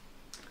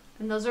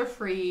 And those are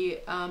free.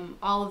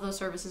 All of those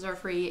services are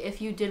free.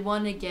 If you did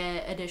want to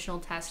get additional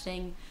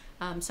testing,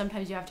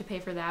 sometimes you have to pay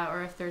for that,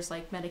 or if there's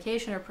like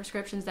medication or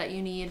prescriptions that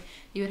you need,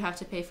 you would have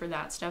to pay for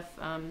that stuff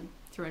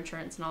through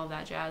insurance and all of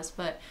that jazz.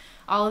 But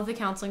all of the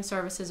counseling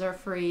services are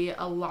free.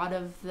 A lot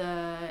of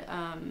the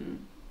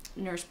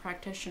nurse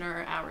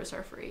practitioner hours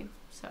are free.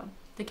 So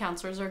the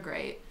counselors are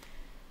great.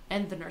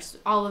 And the nurse,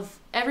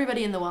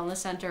 everybody in the wellness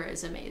center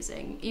is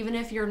amazing. Even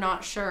if you're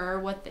not sure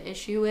what the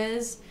issue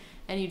is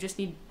and you just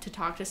need to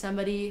talk to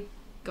somebody,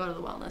 go to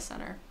the wellness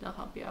center. They'll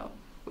help you out.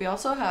 We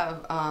also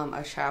have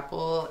a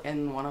chapel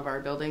in one of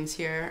our buildings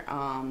here,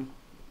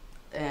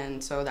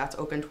 and so that's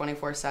open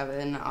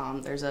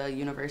 24/7. There's a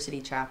university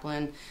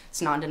chaplain.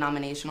 It's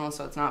non-denominational,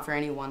 so it's not for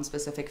any one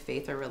specific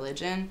faith or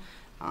religion.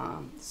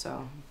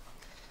 So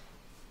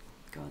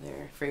go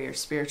there for your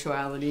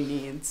spirituality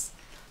needs.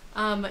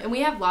 And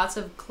we have lots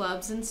of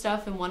clubs and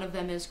stuff, and one of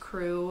them is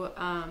Crew,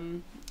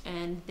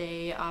 and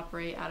they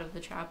operate out of the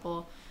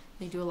chapel.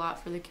 They do a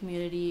lot for the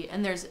community,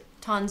 and there's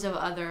tons of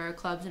other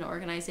clubs and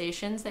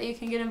organizations that you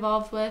can get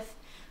involved with.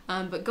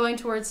 But going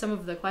towards some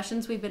of the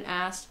questions we've been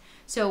asked,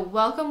 so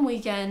welcome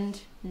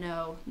weekend is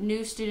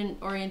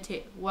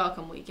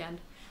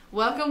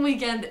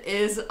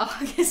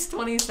August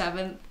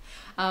 27th,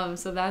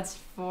 so that's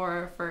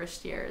for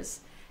first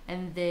years,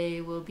 and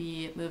they will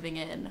be moving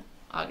in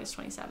August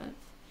 27th.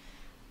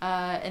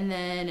 And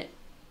then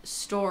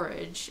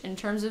storage. In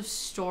terms of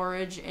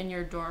storage in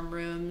your dorm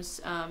rooms,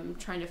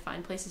 trying to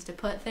find places to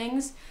put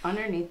things.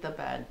 Underneath the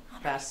bed,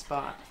 best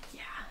spot.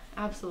 Yeah,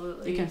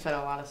 absolutely. You can fit a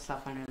lot of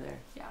stuff under there.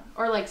 Yeah,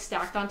 or like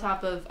stacked on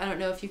top of, I don't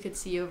know if you could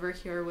see over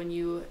here when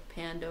you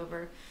panned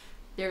over,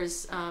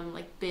 there's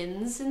like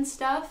bins and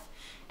stuff.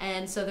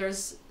 And so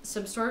there's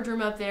some storage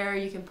room up there.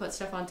 You can put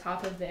stuff on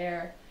top of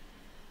there.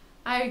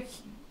 I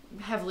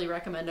heavily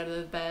recommend under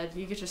the bed.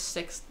 You could just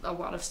stick a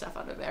lot of stuff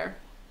under there.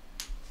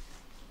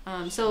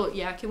 So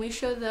yeah, can we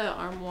show the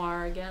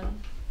armoire again?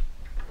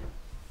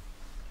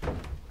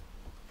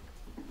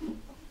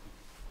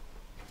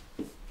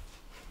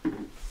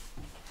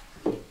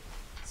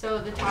 So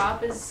the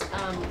top is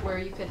where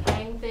you could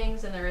hang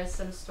things, and there is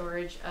some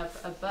storage up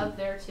above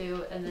there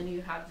too, and then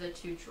you have the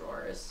 2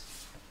 drawers.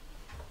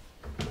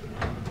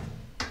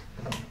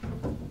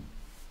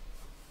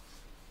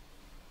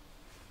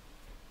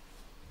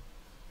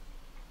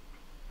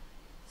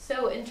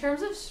 So in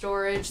terms of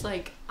storage,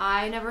 like,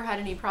 I never had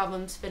any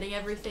problems fitting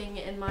everything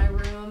in my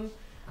room.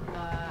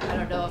 I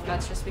don't know if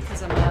that's just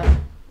because I'm a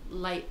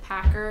light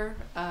packer,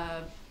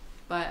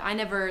 but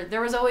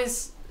there was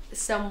always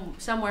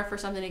somewhere for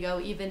something to go,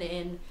 even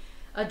in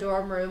a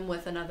dorm room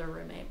with another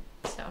roommate.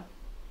 So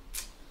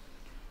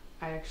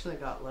I actually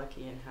got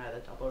lucky and had a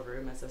double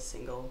room as a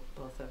single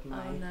both of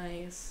my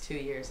nice 2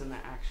 years in the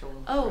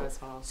actual Rose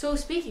Hall. So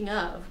speaking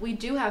of, we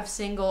do have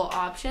single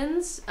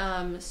options.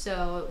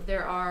 So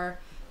there are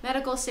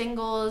medical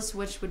singles,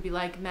 which would be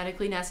like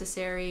medically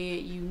necessary.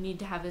 You need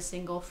to have a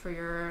single for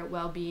your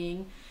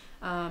well-being.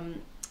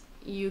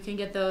 You can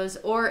get those,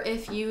 or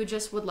if you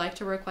just would like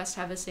to request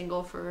have a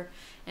single for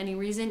any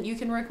reason, you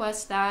can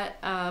request that.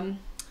 A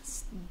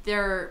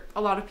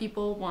lot of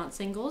people want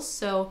singles,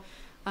 so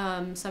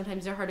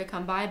sometimes they're hard to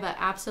come by, but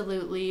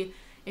absolutely,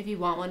 if you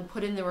want one,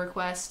 put in the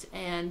request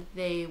and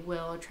they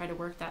will try to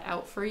work that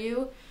out for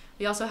you.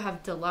 We also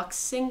have deluxe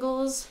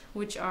singles,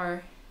 which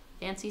are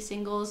fancy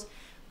singles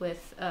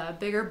with a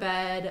bigger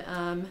bed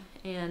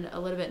and a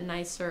little bit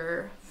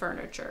nicer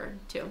furniture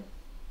too.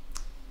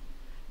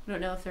 I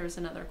don't know if there was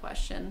another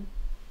question.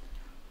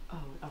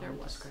 There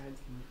was. Describe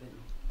the moving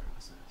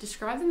process.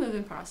 Describe the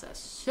moving process.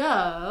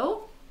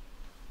 So,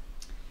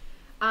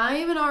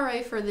 I'm an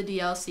RA for the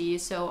DLC,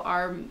 so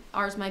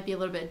ours might be a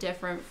little bit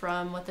different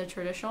from what the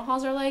traditional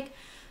halls are like.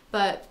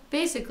 But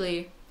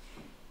basically,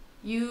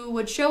 you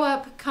would show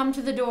up, come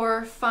to the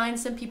door, find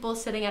some people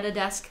sitting at a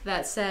desk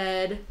that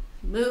said,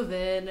 move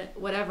in,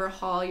 whatever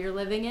hall you're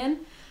living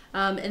in.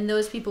 And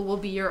those people will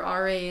be your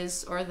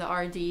RAs or the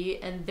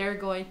RD, and they're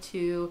going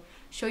to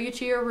show you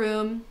to your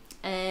room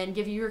and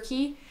give you your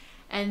key,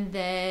 and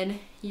then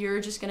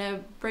you're just gonna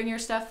bring your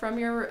stuff from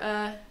your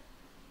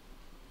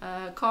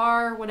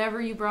car, whatever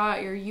you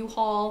brought, your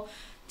U-Haul,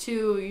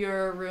 to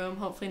your room.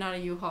 Hopefully not a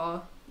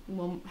U-Haul.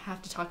 We'll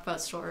have to talk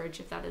about storage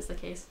if that is the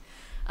case.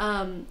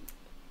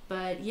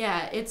 But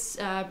yeah, it's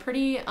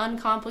pretty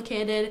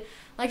uncomplicated.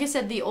 Like I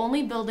said, the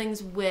only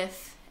buildings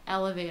with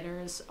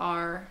elevators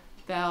are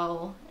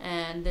Bell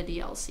and the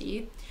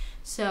DLC.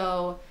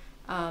 So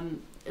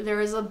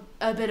there is a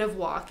bit of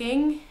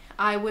walking.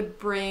 I would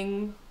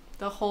bring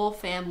the whole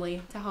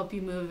family to help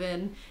you move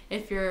in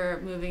if you're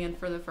moving in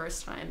for the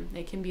first time.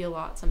 It can be a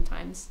lot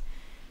sometimes,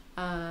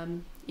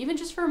 even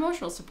just for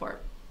emotional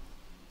support.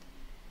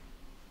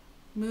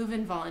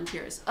 Move-in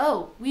volunteers.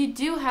 Oh, we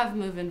do have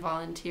move-in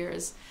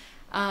volunteers.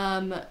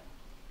 I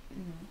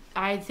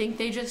think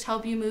they just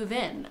help you move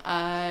in.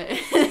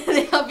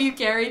 They help you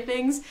carry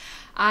things.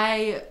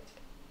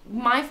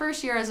 My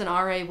first year as an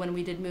RA, when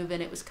we did move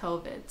in, it was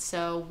COVID,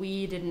 so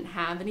we didn't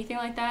have anything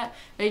like that.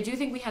 But I do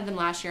think we had them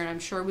last year, and I'm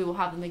sure we will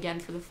have them again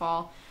for the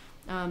fall.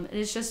 And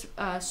it's just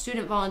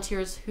student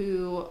volunteers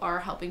who are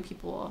helping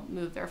people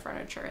move their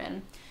furniture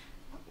in.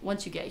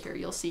 Once you get here,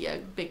 you'll see a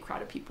big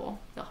crowd of people.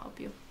 They'll help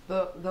you.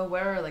 They'll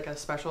wear like a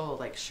special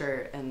like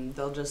shirt, and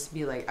they'll just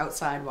be like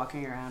outside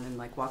walking around and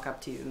like walk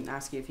up to you and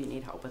ask you if you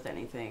need help with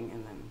anything,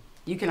 and then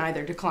you can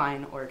either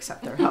decline or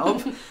accept their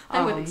help.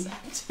 I would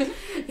accept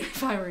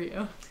if I were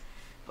you.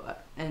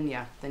 And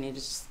yeah, then you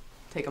just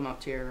take them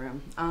up to your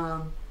room. I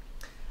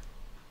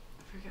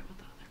forget what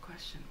the other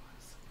question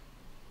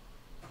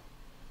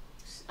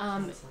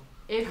was.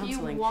 If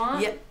Counseling. you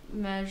want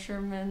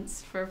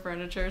measurements for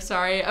furniture,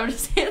 sorry, I'm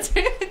just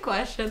answering the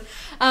question.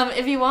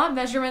 If you want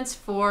measurements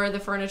for the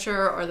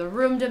furniture or the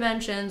room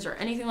dimensions or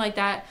anything like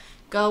that,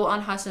 go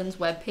on Husson's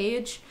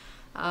webpage.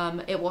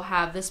 It will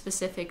have the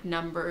specific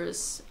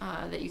numbers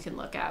that you can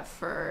look at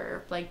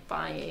for like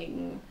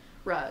buying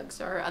rugs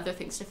or other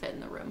things to fit in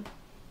the room.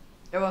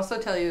 It will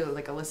also tell you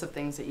like a list of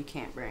things that you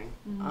can't bring.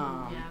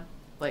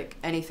 Like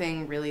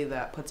anything really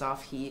that puts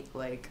off heat,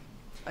 like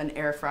an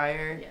air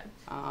fryer. Yeah.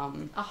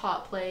 A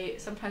hot plate.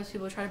 Sometimes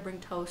people try to bring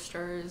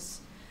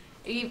toasters.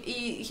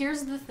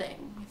 Here's the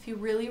thing: if you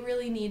really,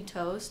 really need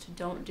toast,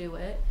 don't do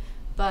it.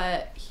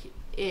 But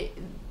it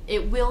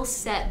will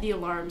set the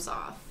alarms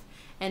off,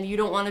 and you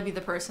don't want to be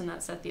the person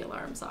that set the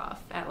alarms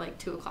off at like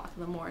 2:00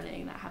 in the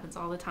morning. That happens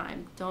all the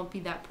time. Don't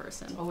be that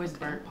person. Always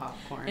burnt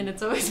popcorn. And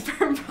it's always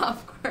burnt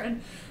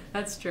popcorn.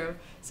 That's true.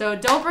 So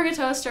don't bring a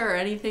toaster or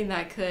anything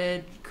that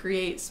could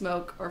create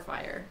smoke or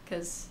fire,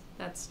 because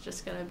that's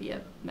just going to be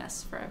a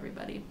mess for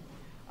everybody.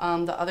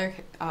 The other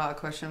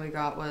question we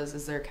got was,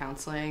 is there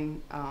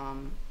counseling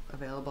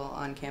available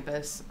on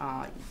campus?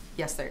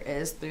 Yes, there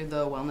is, through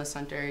the Wellness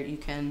Center. You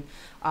can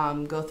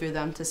go through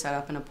them to set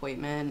up an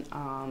appointment.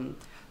 I'm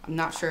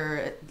not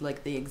sure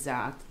like the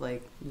exact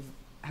like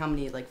how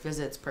many like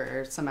visits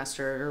per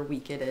semester or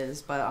week it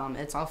is, but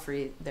it's all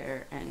free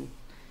there, and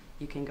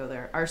you can go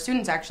there. Our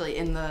students actually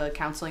in the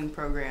counseling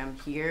program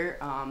here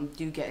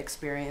do get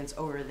experience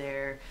over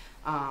there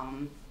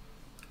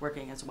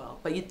working as well.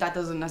 But that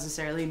doesn't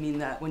necessarily mean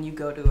that when you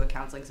go to a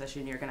counseling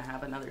session, you're going to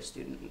have another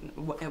student.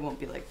 It won't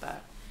be like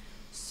that.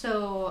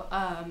 So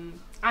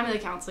I'm in the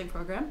counseling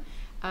program,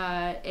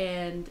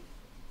 and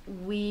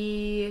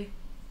we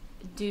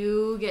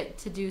do get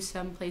to do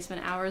some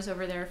placement hours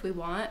over there if we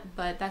want,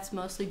 but that's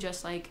mostly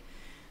just like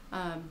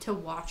to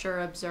watch or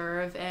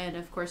observe, and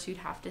of course you'd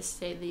have to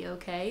say the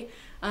okay.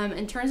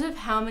 In terms of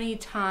how many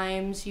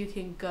times you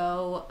can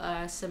go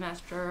a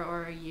semester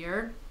or a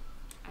year,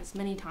 as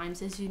many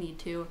times as you need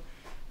to.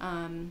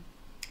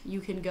 You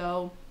can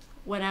go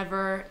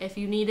whenever. If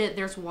you need it,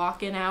 there's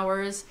walk-in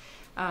hours,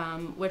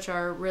 which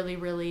are really,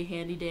 really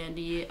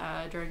handy-dandy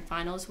during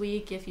finals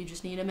week. If you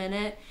just need a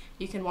minute,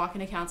 you can walk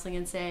into counseling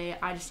and say,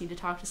 I just need to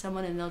talk to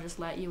someone, and they'll just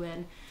let you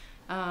in.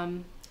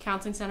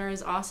 Counseling center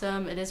is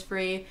awesome. It is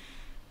free.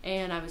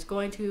 And I was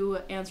going to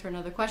answer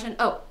another question.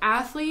 Oh,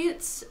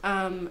 athletes,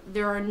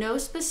 there are no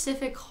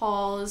specific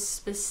halls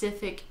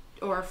specific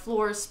or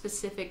floors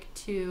specific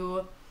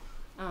to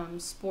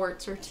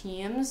sports or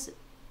teams,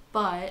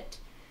 but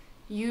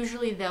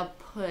usually they'll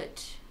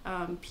put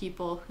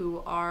people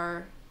who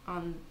are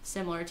on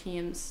similar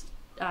teams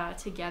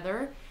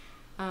together,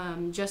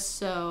 just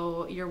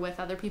so you're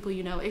with other people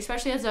you know,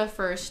 especially as a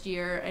first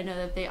year. I know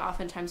that they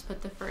oftentimes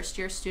put the first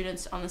year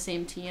students on the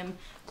same team,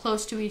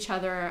 close to each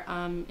other,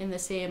 in the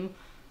same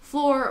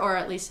floor or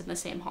at least in the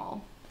same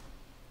hall.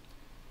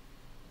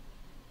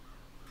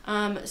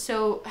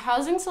 So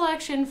housing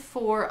selection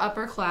for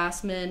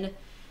upperclassmen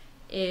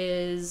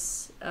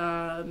is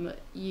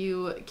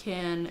you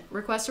can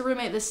request a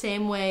roommate the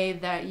same way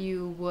that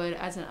you would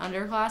as an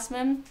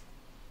underclassman,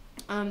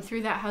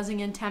 through that housing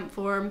intent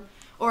form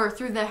or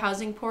through the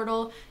housing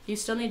portal. You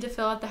still need to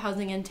fill out the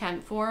housing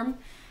intent form,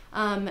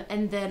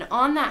 and then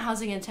on that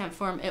housing intent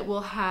form it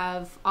will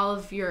have all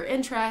of your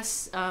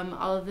interests,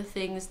 all of the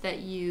things that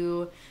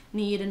you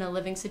need in a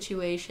living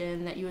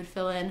situation that you would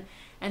fill in,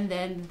 and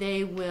then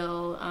they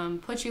will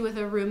put you with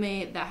a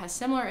roommate that has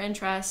similar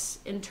interests.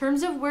 In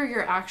terms of where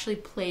you're actually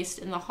placed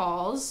in the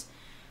halls,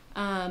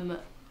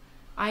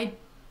 I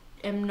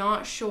am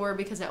not sure,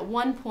 because at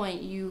one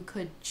point you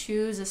could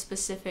choose a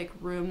specific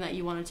room that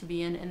you wanted to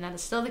be in, and that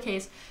is still the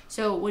case.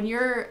 So when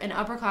you're an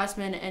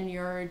upperclassman and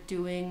you're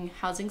doing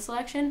housing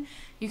selection,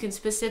 you can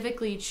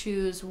specifically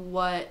choose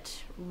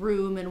what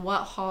room and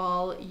what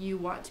hall you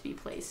want to be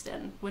placed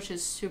in, which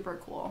is super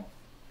cool.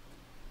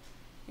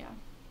 Yeah.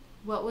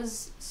 What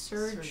was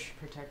surge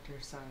protector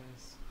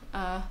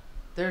size?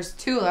 There's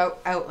 2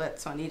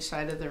 outlets on each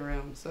side of the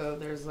room, so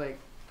there's like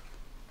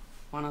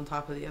one on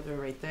top of the other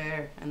right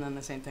there, and then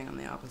the same thing on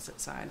the opposite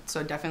side.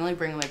 So definitely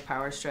bring like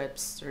power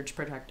strips, surge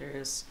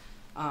protectors,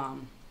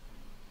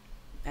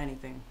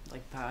 anything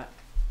like that.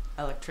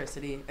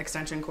 electricity,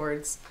 extension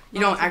cords.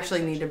 You Lots don't of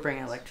actually need to extension bring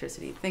cords.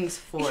 electricity. Things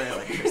for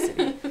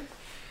electricity. It's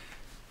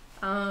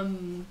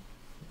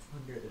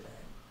under the bed.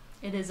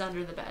 It is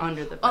under the bed.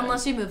 Under the bed.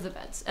 Unless you move the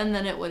beds, and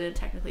then it wouldn't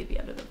technically be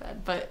under the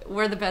bed. But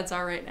where the beds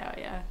are right now,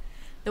 yeah.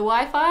 The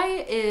Wi-Fi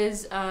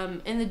is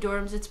in the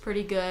dorms. It's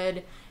pretty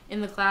good.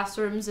 In the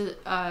classrooms,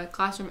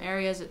 classroom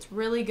areas, it's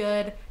really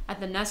good. At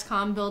the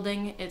NESCOM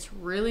building, it's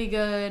really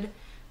good.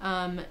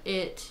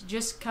 It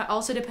just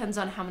also depends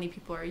on how many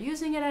people are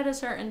using it at a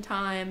certain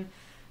time.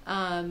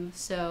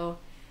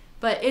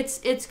 But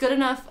it's good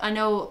enough. I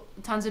know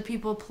tons of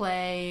people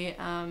play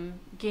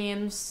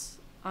games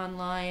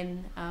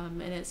online,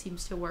 and it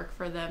seems to work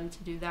for them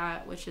to do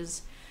that, which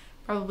is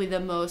probably the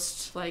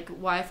most like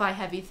Wi-Fi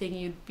heavy thing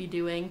you'd be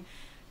doing.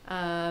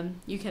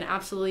 You can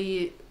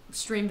absolutely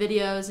stream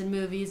videos and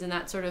movies and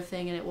that sort of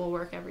thing, and it will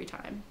work every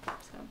time.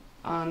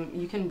 So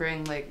You can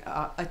bring like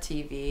a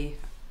TV.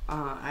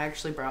 I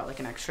actually brought like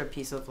an extra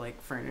piece of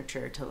like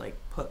furniture to like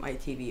put my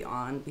TV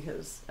on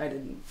because I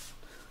didn't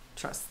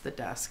trust the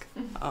desk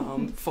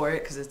for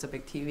it because it's a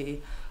big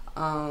TV.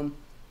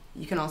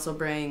 You can also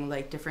bring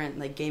like different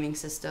like gaming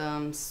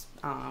systems,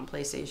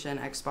 PlayStation,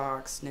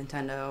 Xbox,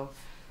 Nintendo,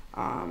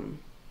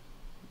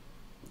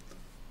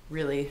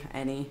 really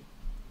anything.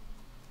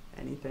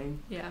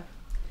 yeah.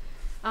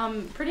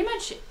 Pretty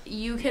much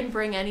you can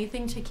bring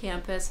anything to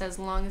campus as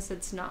long as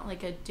it's not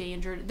like a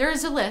danger.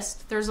 There's a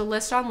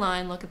list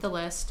online. Look at the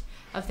list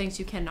of things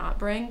you cannot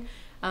bring.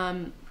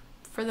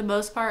 For the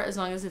most part, as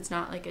long as it's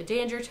not like a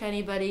danger to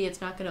anybody, it's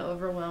not going to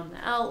overwhelm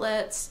the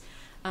outlets,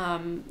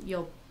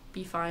 you'll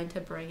be fine to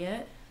bring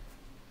it.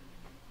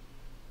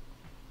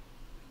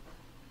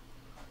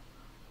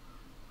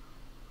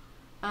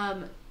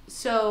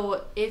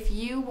 So if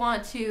you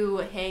want to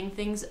hang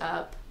things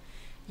up,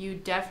 you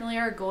definitely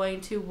are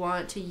going to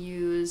want to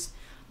use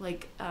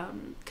like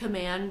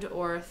Command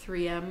or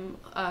 3M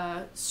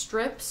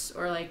strips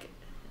or like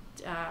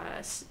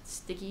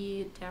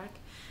sticky tack.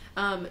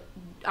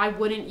 I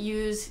wouldn't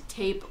use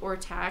tape or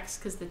tacks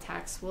because the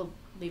tacks will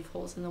leave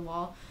holes in the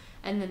wall.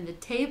 And then the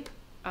tape,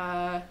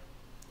 as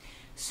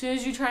soon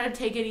as you try to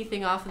take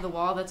anything off of the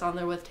wall that's on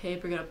there with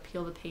tape, you're going to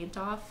peel the paint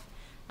off.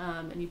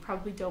 And you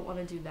probably don't want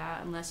to do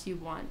that unless you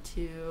want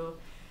to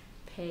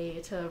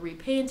pay to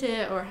repaint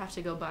it or have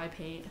to go buy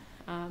paint.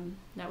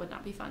 That would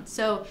not be fun.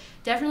 So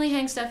definitely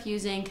hang stuff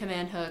using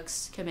command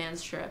hooks, command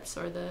strips,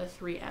 or the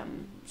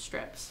 3M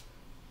strips.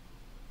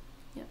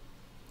 Yep.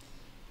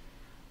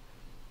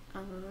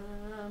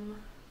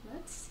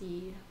 Let's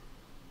see.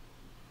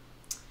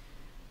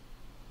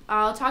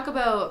 I'll talk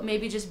about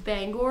maybe just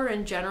Bangor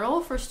in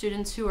general for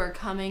students who are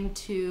coming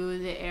to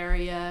the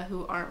area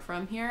who aren't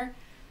from here.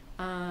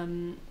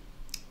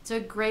 It's a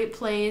great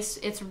place.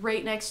 It's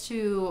right next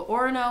to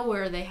Orono,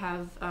 where they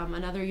have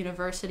another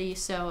university,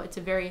 so it's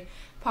a very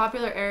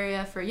popular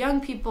area for young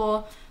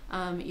people.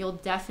 You'll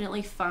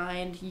definitely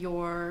find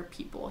your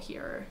people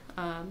here.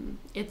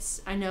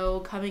 I know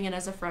coming in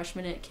as a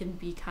freshman, it can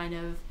be kind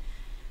of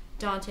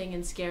daunting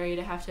and scary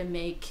to have to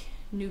make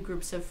new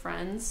groups of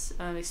friends,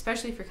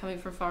 especially if you're coming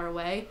from far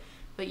away,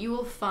 but you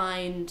will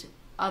find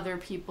other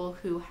people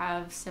who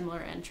have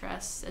similar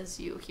interests as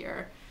you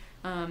here.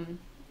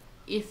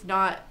 If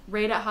not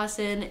right at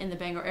Husson in the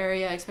Bangor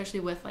area, especially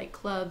with like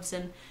clubs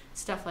and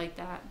stuff like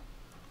that.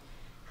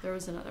 There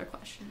was another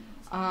question.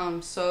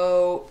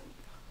 So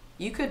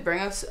you could bring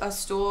us a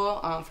stool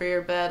for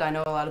your bed. I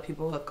know a lot of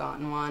people have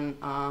gotten one.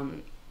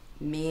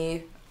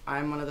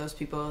 I'm one of those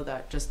people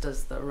that just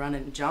does the run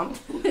and jump,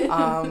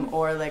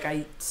 or like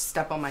I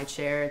step on my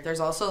chair. There's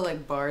also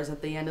like bars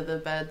at the end of the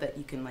bed that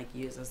you can like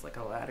use as like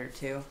a ladder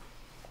too.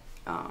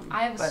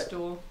 I have a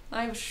stool.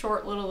 I have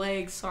short little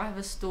legs, so I have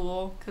a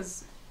stool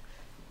because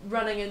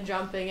running and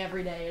jumping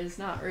every day is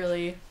not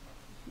really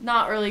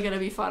gonna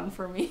be fun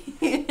for me.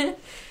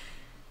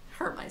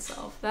 Hurt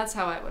myself. That's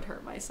how I would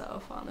hurt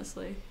myself,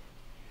 honestly.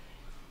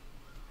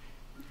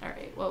 All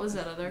right, what was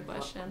that other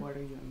question? What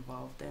are you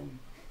involved in?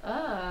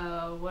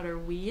 Oh, what are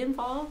we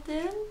involved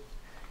in?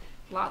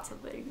 Lots of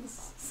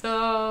things.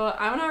 So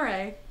I'm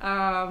an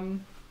RA.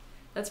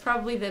 That's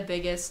probably the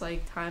biggest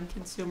like time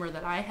consumer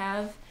that I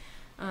have.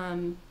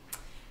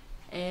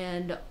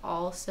 And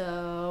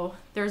also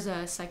there's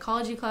a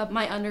psychology club.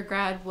 My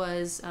undergrad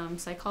was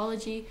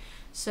psychology,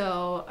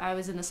 so I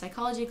was in the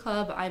psychology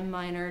club. I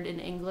minored in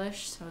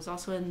English, so I was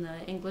also in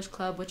the English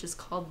club, which is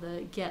called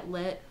the Get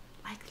Lit,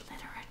 like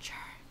literature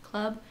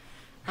club.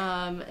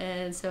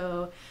 And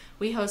so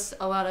we host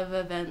a lot of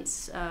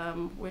events,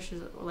 which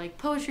is like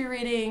poetry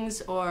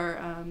readings or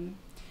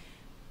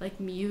like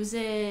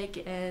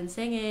music and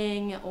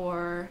singing,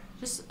 or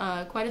just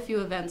quite a few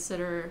events that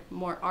are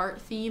more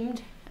art themed.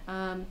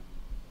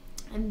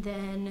 And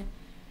then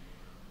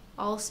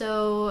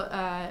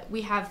also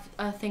we have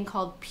a thing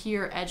called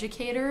peer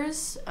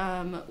educators,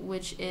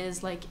 which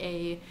is like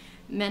a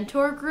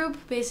mentor group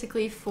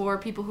basically for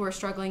people who are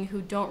struggling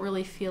who don't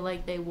really feel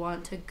like they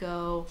want to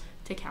go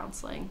to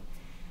counseling.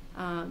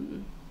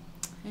 And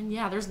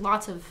yeah, there's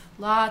lots of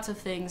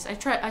things.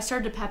 I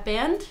started a pep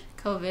band.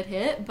 COVID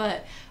hit,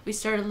 but we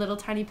started a little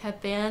tiny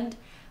pep band.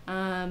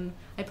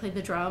 I played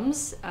the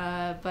drums,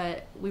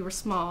 but we were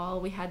small.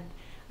 We had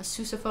a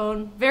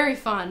sousaphone. Very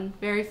fun,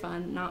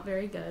 not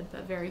very good,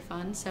 but very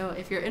fun. So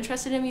if you're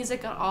interested in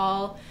music at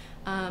all,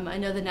 I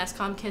know the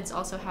NESCOM kids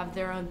also have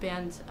their own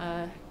band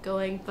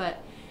going,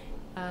 but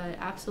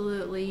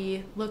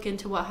absolutely look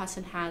into what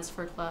Husson has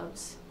for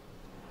clubs.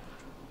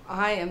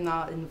 I am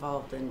not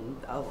involved in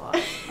a lot.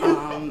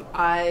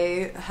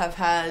 I have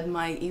had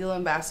my Eagle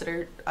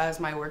Ambassador as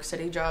my work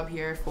study job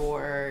here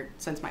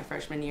since my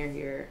freshman year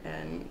here,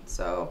 and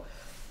so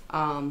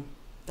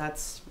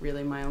that's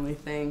really my only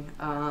thing.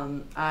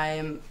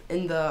 I'm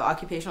in the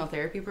occupational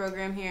therapy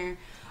program here,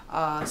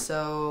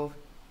 so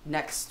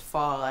next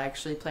fall I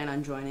actually plan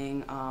on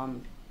joining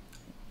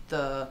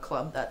the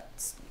club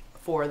that's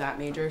for that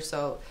major.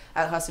 So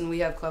at Husson we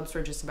have clubs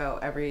for just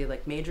about every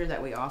like major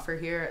that we offer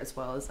here, as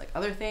well as like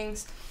other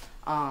things,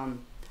 and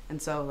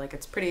so like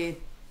it's pretty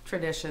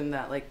tradition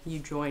that like you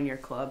join your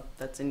club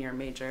that's in your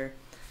major.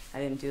 I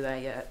didn't do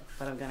that yet,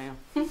 but I'm gonna.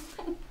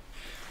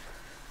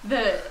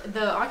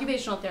 The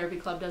occupational therapy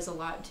club does a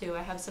lot too.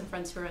 I have some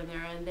friends who are in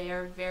there, and they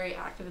are very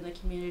active in the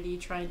community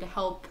trying to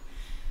help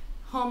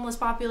homeless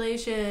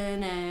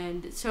population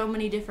and so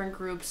many different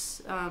groups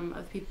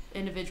of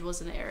individuals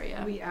in the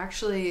area. We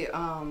actually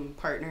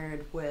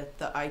partnered with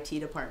the IT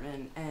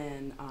department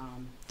and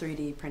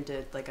 3D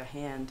printed like a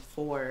hand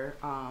for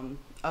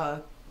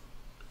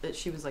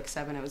she was like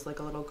 7. It was like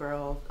a little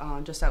girl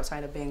just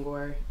outside of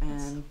Bangor,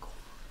 and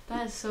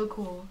that is so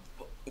cool.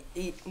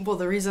 Well,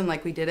 the reason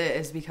like we did it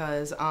is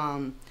because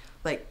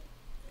like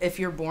if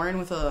you're born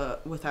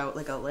without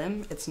like a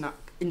limb, it's not,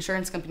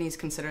 insurance companies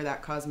consider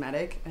that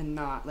cosmetic and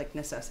not like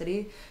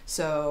necessity.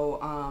 So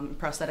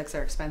prosthetics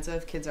are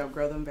expensive. Kids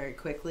outgrow them very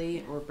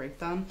quickly or break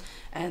them,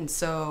 and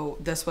so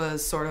this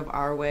was sort of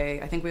our way.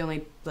 I think we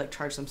only like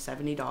charged them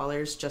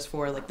 $70 just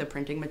for like the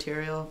printing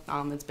material.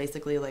 It's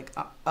basically like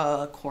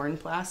a corn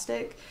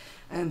plastic,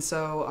 and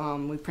so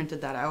we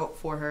printed that out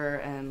for her,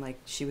 and like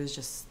she was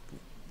just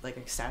like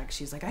ecstatic.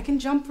 She's like, I can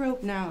jump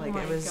rope now. Like oh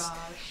my it was.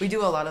 Gosh. We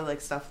do a lot of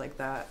like stuff like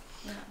that.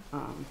 Yeah.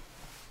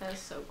 That is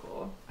so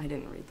cool. I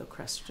didn't read the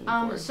question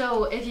board.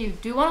 So if you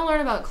do want to learn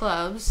about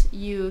clubs,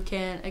 you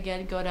can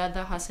again go to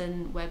the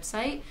Husson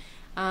website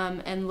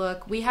and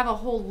look. We have a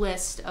whole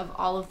list of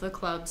all of the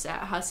clubs at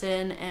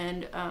Husson,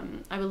 and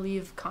I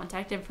believe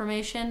contact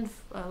information,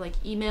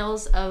 like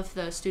emails of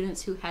the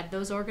students who head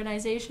those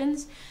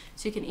organizations.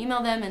 So you can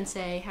email them and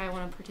say, hey, I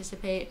want to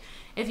participate.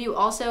 If you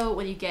also,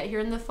 when you get here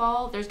in the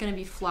fall, there's going to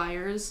be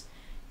flyers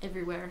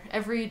everywhere.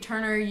 Every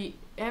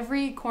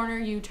corner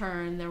you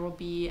turn, there will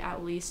be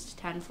at least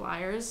 10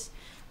 flyers.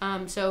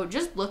 So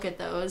just look at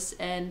those,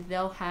 and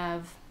they'll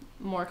have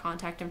more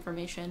contact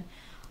information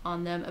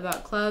on them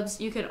about clubs.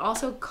 You can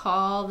also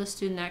call the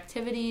student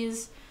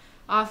activities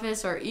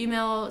office or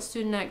email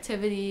student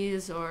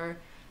activities or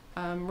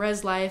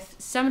Res Life.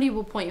 Somebody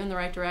will point you in the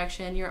right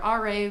direction. Your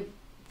RA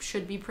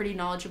should be pretty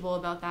knowledgeable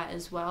about that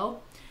as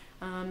well.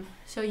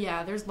 So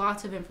yeah, there's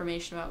lots of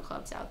information about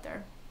clubs out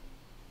there.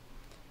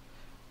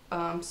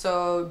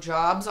 So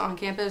jobs on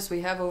campus,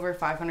 we have over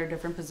 500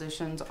 different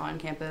positions on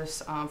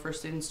campus for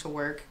students to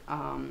work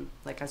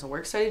like as a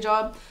work study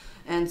job.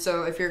 And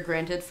so if you're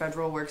granted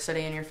federal work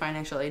study in your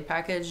financial aid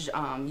package,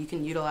 you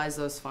can utilize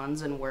those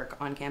funds and work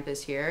on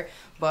campus here.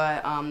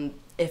 But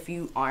if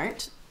you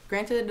aren't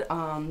granted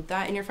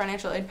that in your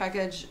financial aid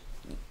package,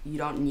 you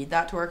don't need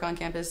that to work on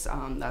campus.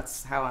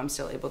 That's how I'm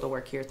still able to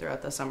work here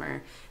throughout the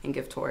summer and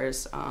give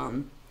tours.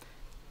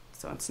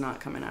 So it's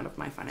not coming out of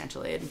my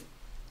financial aid.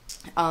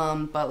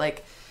 But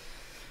like,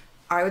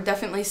 I would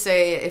definitely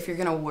say if you're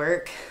gonna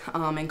work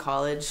in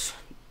college,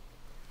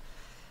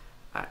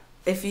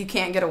 if you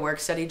can't get a work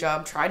study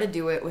job, try to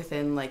do it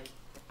within like,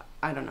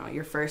 I don't know,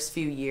 your first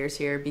few years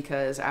here,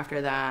 because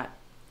after that,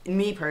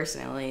 me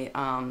personally,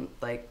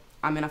 like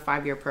I'm in a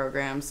 5-year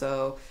program,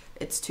 so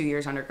it's 2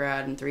 years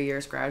undergrad and 3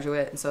 years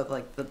graduate, and so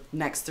like the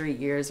next 3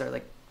 years are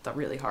like the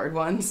really hard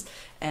ones,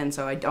 and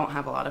so I don't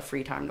have a lot of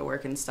free time to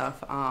work and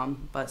stuff,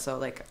 but so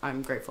like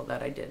I'm grateful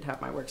that I did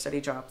have my work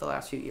study job the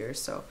last few years,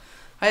 so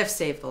I have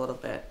saved a little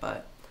bit,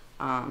 but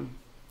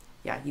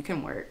yeah, you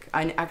can work.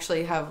 I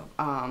actually have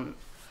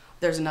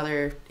there's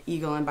another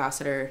Eagle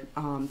Ambassador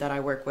that I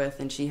work with,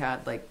 and she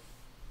had like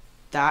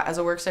that as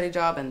a work study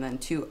job, and then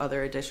 2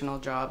 other additional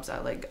jobs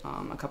at like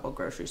a couple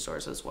grocery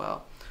stores as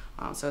well,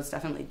 so it's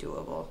definitely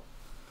doable.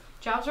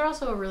 Jobs are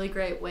also a really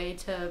great way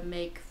to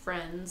make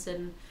friends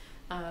and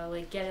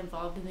like get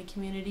involved in the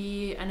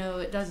community. I know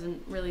it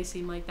doesn't really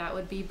seem like that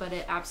would be, but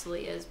it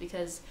absolutely is,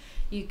 because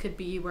you could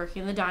be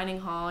working in the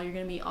dining hall, you're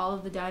going to meet all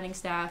of the dining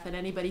staff and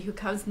anybody who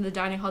comes in the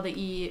dining hall to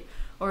eat,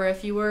 or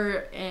if you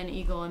were an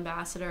Eagle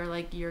Ambassador,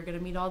 like you're going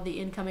to meet all the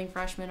incoming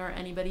freshmen or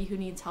anybody who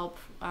needs help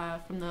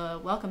from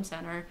the Welcome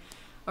Center,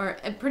 or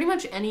pretty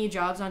much any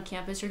jobs on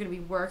campus. You're going to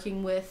be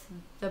working with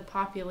the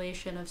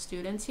population of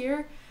students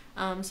here,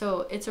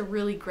 so it's a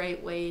really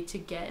great way to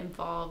get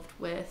involved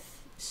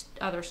with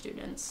other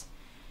students.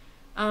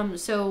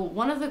 So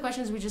one of the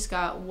questions we just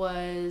got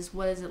was,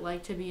 what is it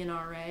like to be an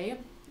RA?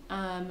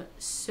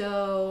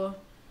 So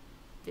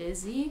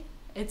busy.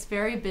 It's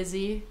very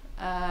busy.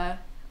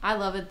 I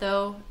love it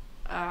though.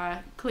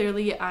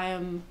 Clearly, I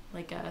am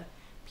like a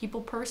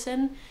people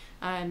person.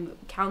 I'm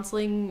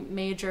counseling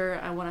major.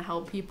 I want to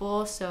help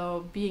people.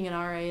 So being an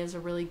RA is a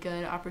really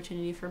good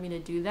opportunity for me to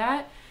do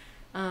that.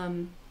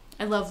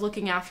 I love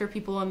looking after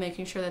people and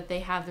making sure that they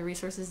have the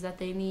resources that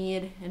they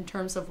need in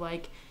terms of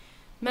like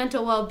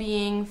mental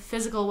well-being,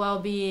 physical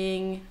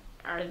well-being.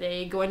 Are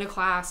they going to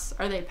class?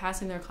 Are they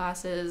passing their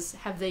classes?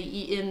 Have they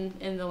eaten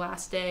in the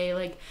last day?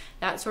 Like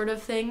that sort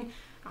of thing.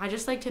 I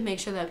just like to make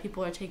sure that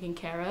people are taken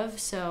care of.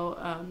 So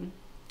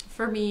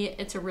for me,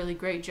 it's a really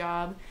great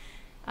job.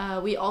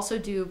 We also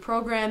do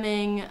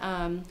programming,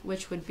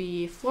 which would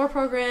be floor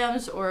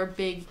programs or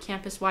big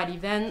campus-wide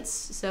events.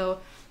 So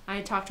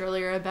I talked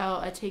earlier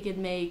about a take and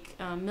make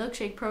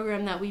milkshake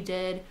program that we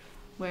did,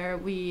 where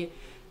we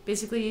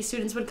basically,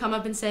 students would come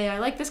up and say, I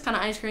like this kind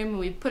of ice cream, and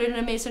we put it in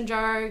a mason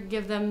jar,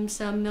 give them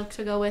some milk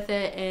to go with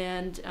it,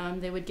 and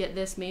they would get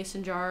this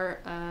mason jar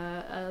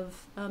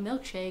of a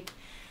milkshake.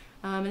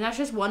 And that's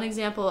just one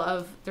example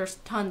of, there's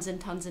tons and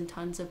tons and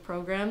tons of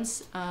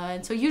programs.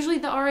 And so usually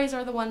the RAs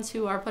are the ones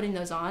who are putting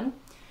those on.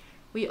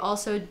 We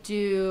also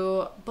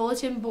do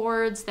bulletin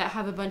boards that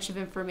have a bunch of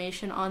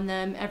information on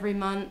them every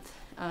month.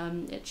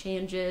 It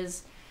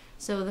changes.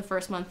 So the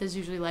first month is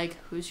usually like,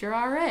 who's your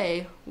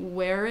RA?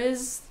 Where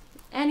is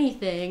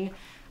anything?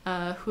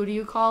 Who do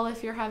you call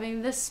if you're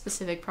having this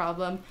specific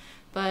problem?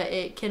 But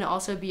it can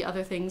also be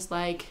other things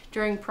like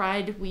during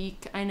Pride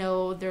Week, I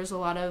know there's a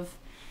lot of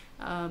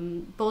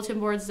bulletin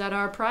boards that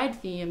are Pride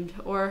themed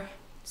or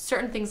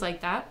certain things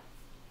like that.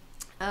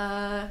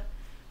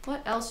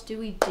 What else do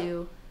we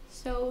do?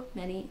 So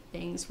many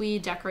things. We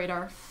decorate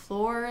our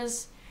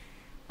floors,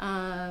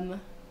 and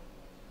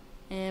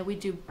we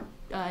do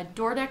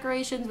door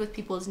decorations with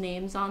people's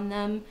names on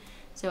them.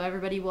 So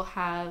everybody will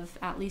have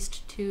at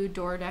least 2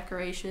 door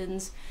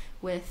decorations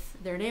with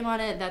their name on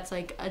it. That's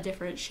like a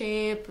different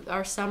shape.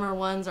 Our summer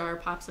ones are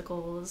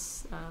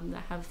popsicles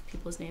that have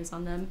people's names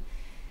on them.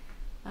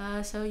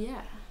 So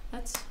yeah,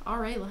 that's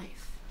RA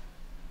life.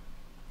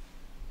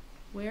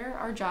 Where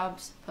are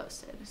jobs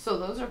posted? So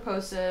those are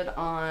posted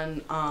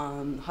on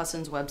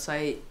Husson's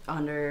website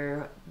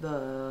under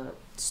the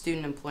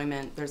student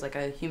employment. There's like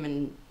a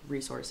human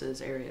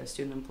resources area,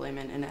 student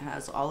employment, and it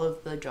has all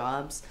of the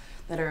jobs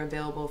that are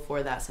available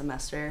for that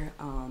semester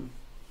on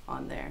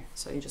there.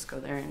 So you just go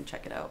there and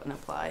check it out and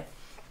apply.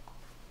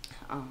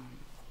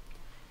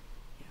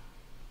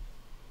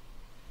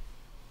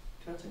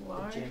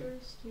 Larger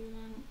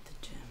student. The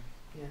gym.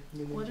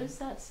 Yeah. What does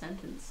that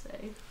sentence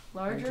say?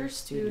 Larger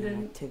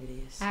student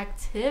activities.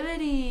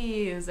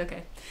 Activities.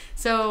 Okay.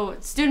 So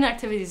student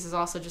activities is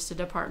also just a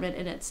department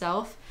in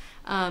itself.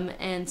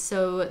 And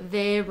so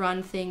they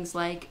run things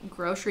like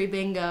grocery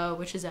bingo,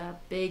 which is a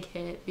big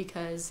hit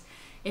because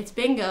it's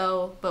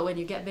bingo, but when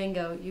you get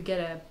bingo, you get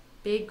a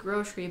big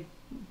grocery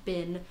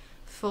bin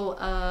full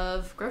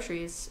of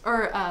groceries,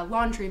 or a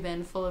laundry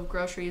bin full of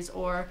groceries,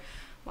 or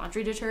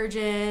laundry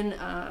detergent,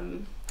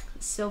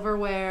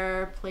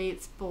 silverware,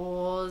 plates,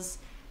 bowls,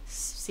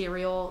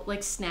 cereal,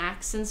 like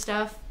snacks and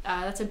stuff.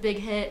 That's a big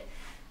hit.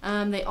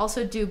 They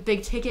also do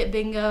big ticket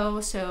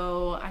bingo.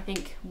 So I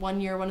think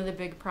one year one of the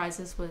big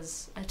prizes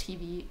was a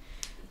TV.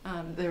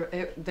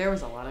 There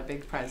was a lot of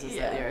big prizes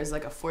that year. It was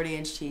like a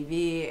 40-inch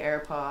TV,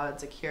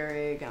 AirPods, a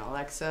Keurig, an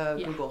Alexa,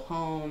 Google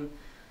Home,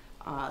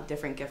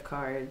 different gift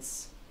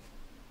cards.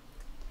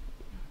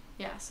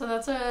 Yeah, so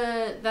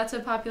that's a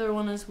popular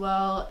one as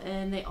well,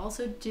 and they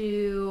also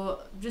do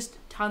just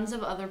tons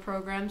of other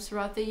programs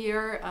throughout the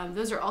year.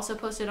 Those are also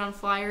posted on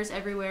flyers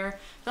everywhere.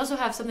 They also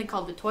have something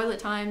called the Toilet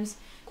Times,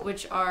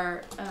 which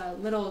are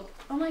little,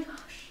 oh my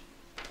gosh,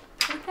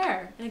 right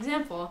there, an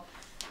example.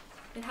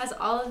 It has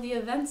all of the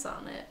events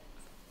on it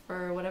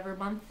for whatever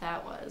month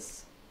that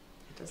was.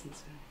 It doesn't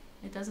say.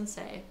 It doesn't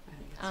say.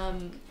 I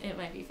think It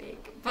might be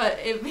fake, but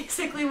it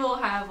basically will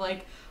have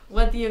like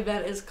what the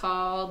event is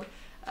called,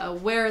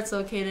 where it's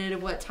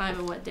located, what time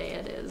and what day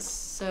it is.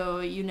 So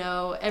you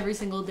know every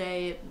single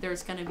day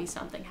there's going to be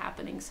something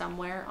happening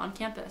somewhere on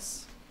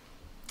campus.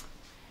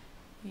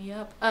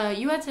 Yep.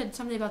 You had said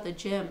something about the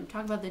gym.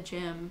 Talk about the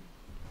gym.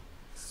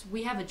 So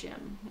we have a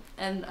gym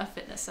and a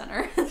fitness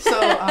center.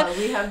 So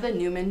we have the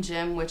Newman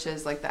gym, which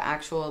is like the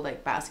actual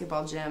like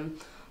basketball gym.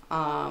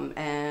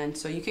 And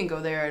so you can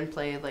go there and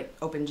play like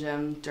open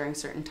gym during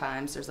certain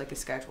times. There's like a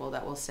schedule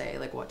that will say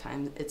like what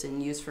time it's in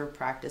use for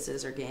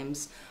practices or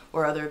games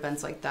or other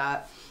events like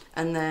that.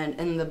 And then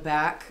in the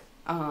back,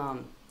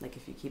 like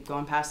if you keep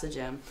going past the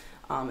gym,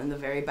 in the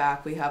very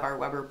back we have our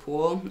Weber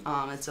pool.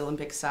 It's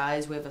Olympic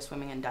size. We have a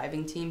swimming and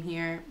diving team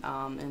here.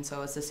 And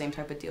so it's the same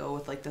type of deal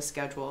with like the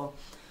schedule.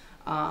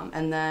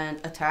 And then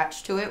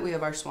attached to it, we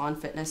have our Swan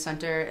Fitness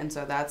Center, and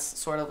so that's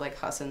sort of like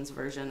Husson's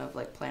version of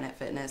like Planet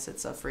Fitness.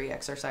 It's a free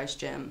exercise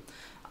gym.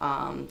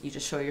 You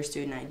just show your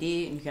student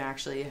ID, and you can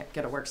actually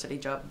get a work-study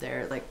job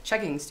there, like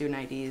checking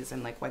student IDs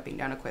and like wiping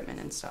down equipment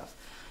and stuff.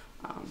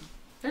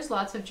 There's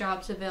lots of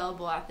jobs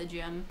available at the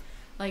gym.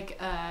 Like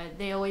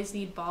they always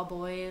need ball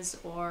boys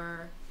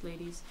or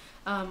ladies,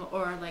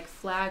 or like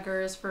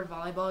flaggers for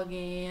volleyball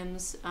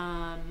games.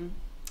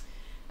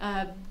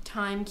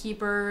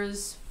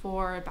 timekeepers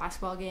for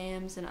basketball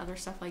games and other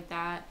stuff like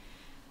that.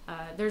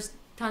 There's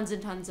tons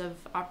and tons of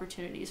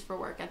opportunities for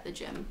work at the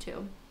gym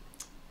too.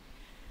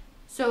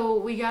 So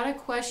we got a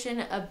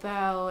question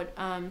about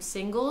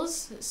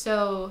singles.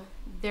 So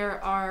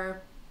there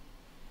are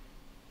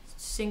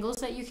singles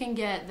that you can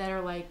get that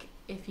are like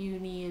if you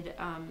need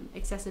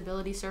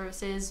accessibility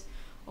services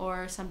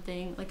or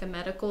something like a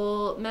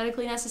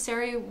medically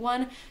necessary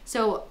one.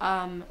 So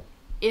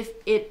if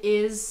it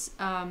is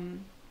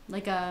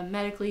like a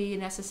medically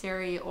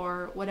necessary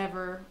or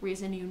whatever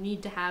reason you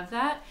need to have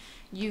that,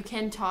 you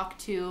can talk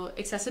to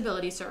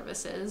accessibility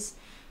services,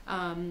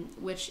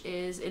 which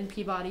is in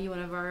Peabody, one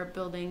of our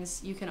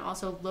buildings. You can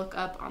also look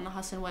up on the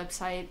Husson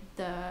website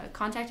the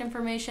contact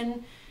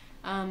information.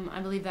 I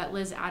believe that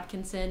Liz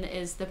Atkinson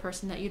is the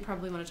person that you'd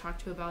probably want to talk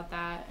to about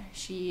that.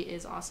 She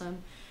is awesome,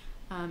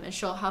 and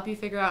she'll help you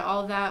figure out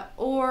all of that.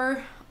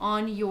 Or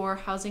on your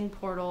housing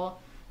portal,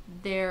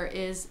 there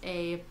is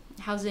a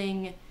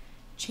housing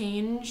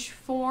change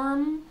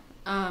form,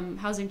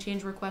 housing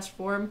change request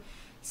form,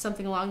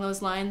 something along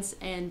those lines,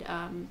 and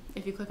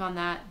if you click on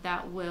that,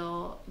 that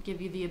will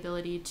give you the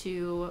ability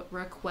to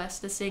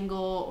request a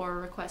single or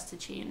request to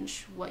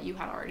change what you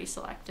had already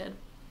selected.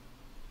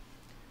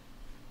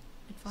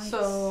 Advice.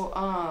 So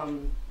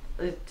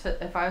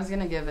if I was going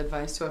to give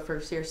advice to a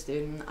first year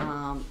student,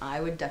 I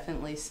would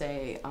definitely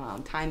say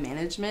time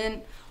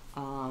management.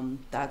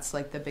 That's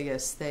like the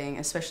biggest thing,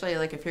 especially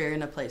like if you're going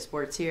to play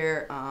sports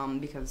here,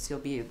 because you'll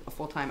be a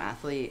full-time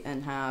athlete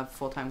and have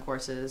full-time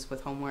courses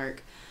with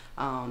homework.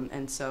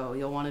 And so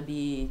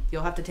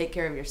you'll have to take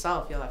care of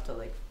yourself. You'll have to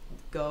like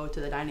go to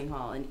the dining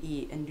hall and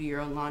eat and do your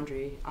own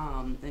laundry,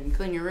 and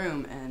clean your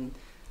room and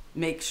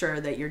make sure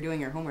that you're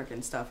doing your homework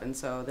and stuff. And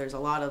so there's a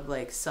lot of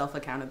like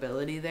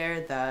self-accountability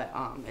there that,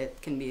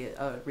 it can be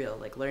a real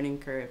like learning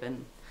curve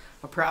and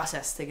a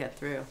process to get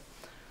through.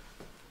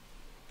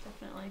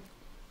 Definitely.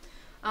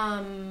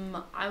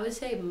 I would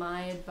say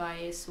my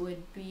advice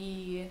would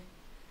be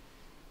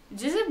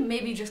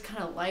maybe just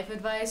kind of life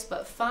advice,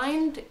 but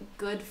find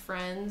good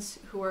friends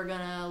who are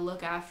gonna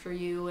look after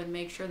you and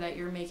make sure that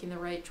you're making the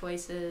right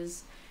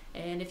choices.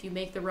 And if you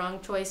make the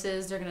wrong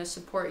choices, they're gonna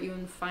support you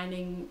in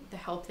finding the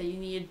help that you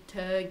need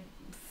to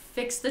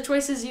fix the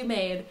choices you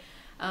made.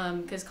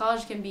 Because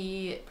college can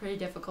be pretty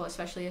difficult,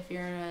 especially if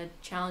you're in a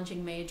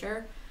challenging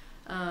major.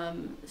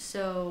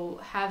 So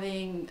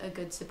having a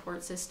good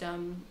support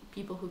system,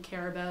 people who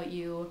care about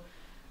you,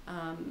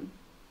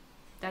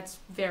 that's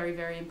very,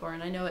 very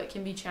important. I know it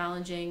can be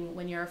challenging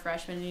when you're a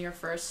freshman and you're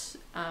first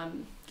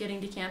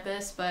getting to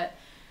campus, but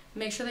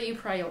make sure that you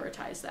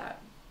prioritize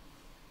that.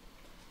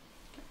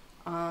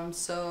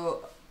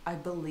 So I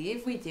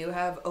believe we do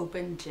have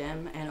open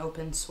gym and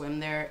open swim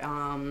there.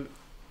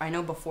 I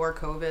know before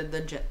COVID,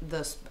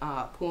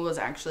 the pool was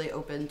actually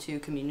open to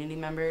community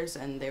members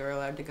and they were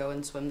allowed to go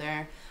and swim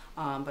there.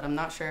 But I'm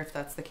not sure if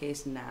that's the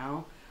case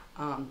now.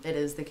 It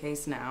is the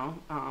case now,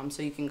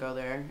 so you can go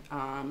there.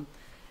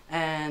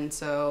 And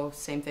so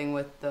same thing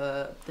with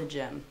the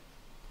gym.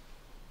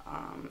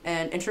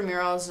 And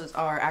intramurals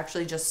are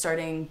actually just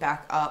starting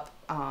back up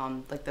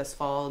like this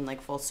fall in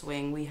like full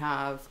swing. We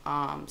have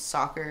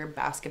soccer,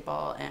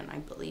 basketball, and I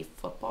believe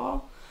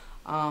football.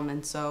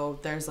 And so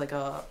there's like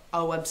a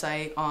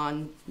website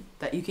on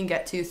that you can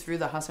get to through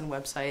the Husson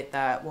website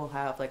that will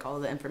have like all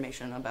the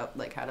information about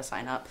like how to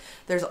sign up.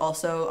 There's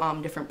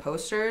also different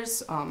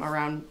posters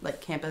around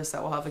like campus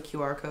that will have a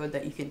QR code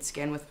that you can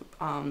scan with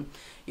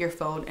your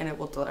phone, and it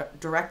will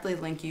directly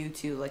link you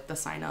to like the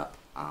sign up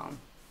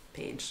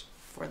page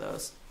for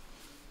those.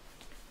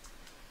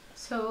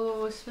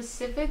 So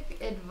specific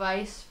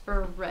advice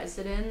for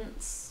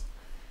residents.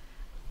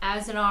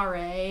 As an RA,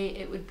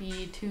 it would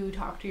be to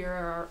talk to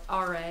your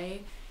RA.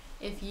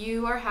 If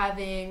you are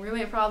having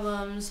roommate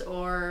problems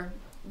or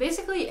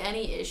basically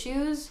any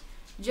issues,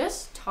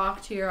 just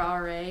talk to your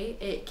RA.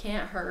 It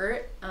can't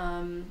hurt,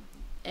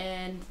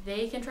 and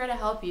they can try to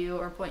help you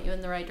or point you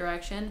in the right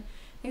direction.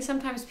 I think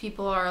sometimes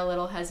people are a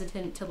little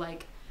hesitant to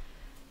like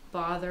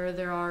bother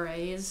their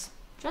RAs.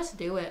 Just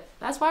do it.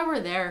 That's why we're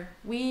there.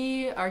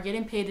 We are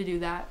getting paid to do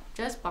that.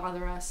 Just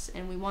bother us,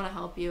 and we want to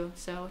help you.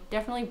 So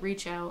definitely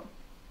reach out.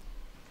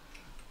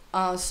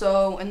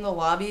 So in the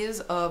lobbies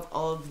of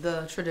all of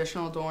the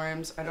traditional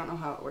dorms, I don't know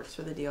how it works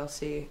for the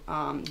DLC,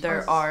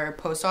 there are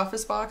post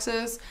office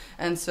boxes,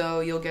 and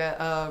so you'll get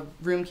a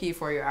room key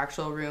for your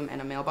actual room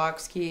and a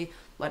mailbox key.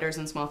 Letters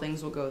and small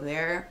things will go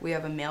there. We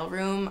have a mail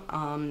room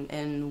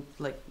in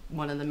like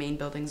one of the main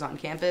buildings on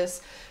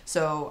campus,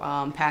 so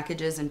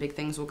packages and big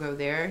things will go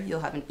there.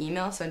 You'll have an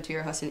email sent to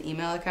your Husson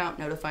email account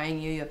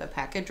notifying you have a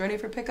package ready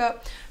for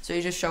pickup, so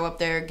you just show up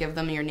there, give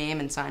them your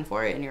name and sign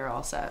for it, and you're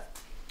all set.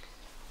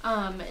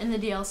 In the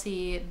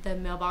DLC, the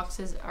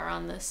mailboxes are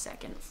on the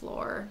second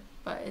floor,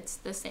 but it's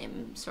the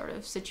same sort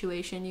of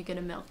situation. You get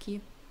a mail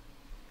key.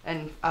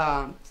 And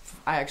I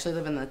actually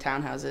live in the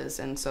townhouses,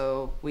 and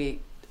so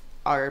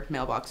our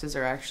mailboxes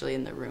are actually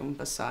in the room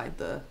beside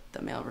the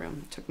mail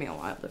room. It took me a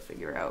while to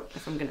figure out,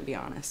 if I'm going to be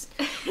honest.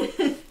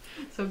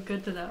 So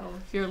good to know.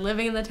 If you're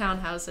living in the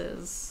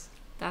townhouses,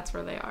 that's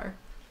where they are.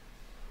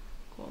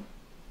 Cool.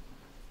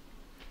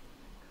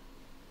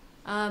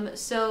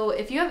 So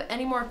if you have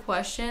any more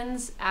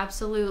questions,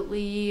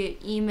 absolutely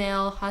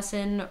email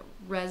Husson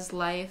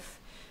ResLife.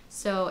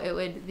 So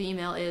the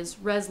email is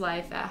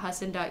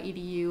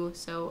reslife@husson.edu.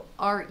 So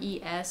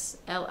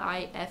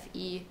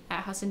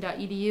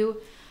RESLIFE@husson.edu.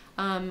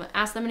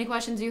 Ask them any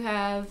questions you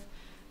have.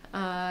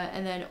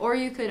 And then, or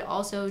you could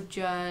also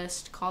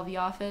just call the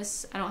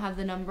office. I don't have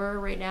the number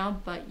right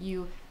now, but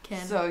you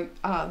can. So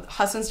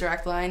Husson's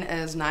direct line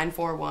is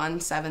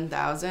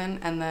 941-7000,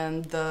 and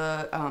then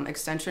the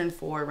extension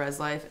for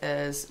ResLife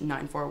is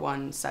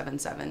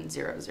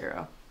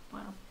 941-7700.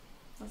 Wow,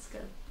 that's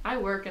good. I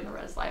work in the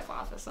ResLife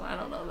office, and I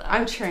don't know that.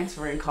 I'm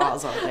transferring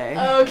calls all day.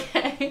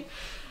 Okay.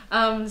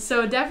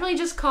 So definitely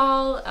just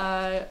call.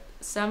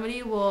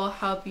 Somebody will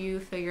help you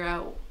figure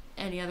out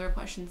any other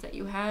questions that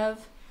you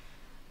have.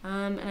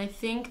 And I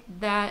think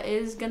that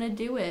is gonna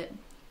do it.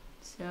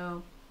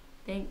 So,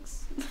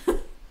 thanks.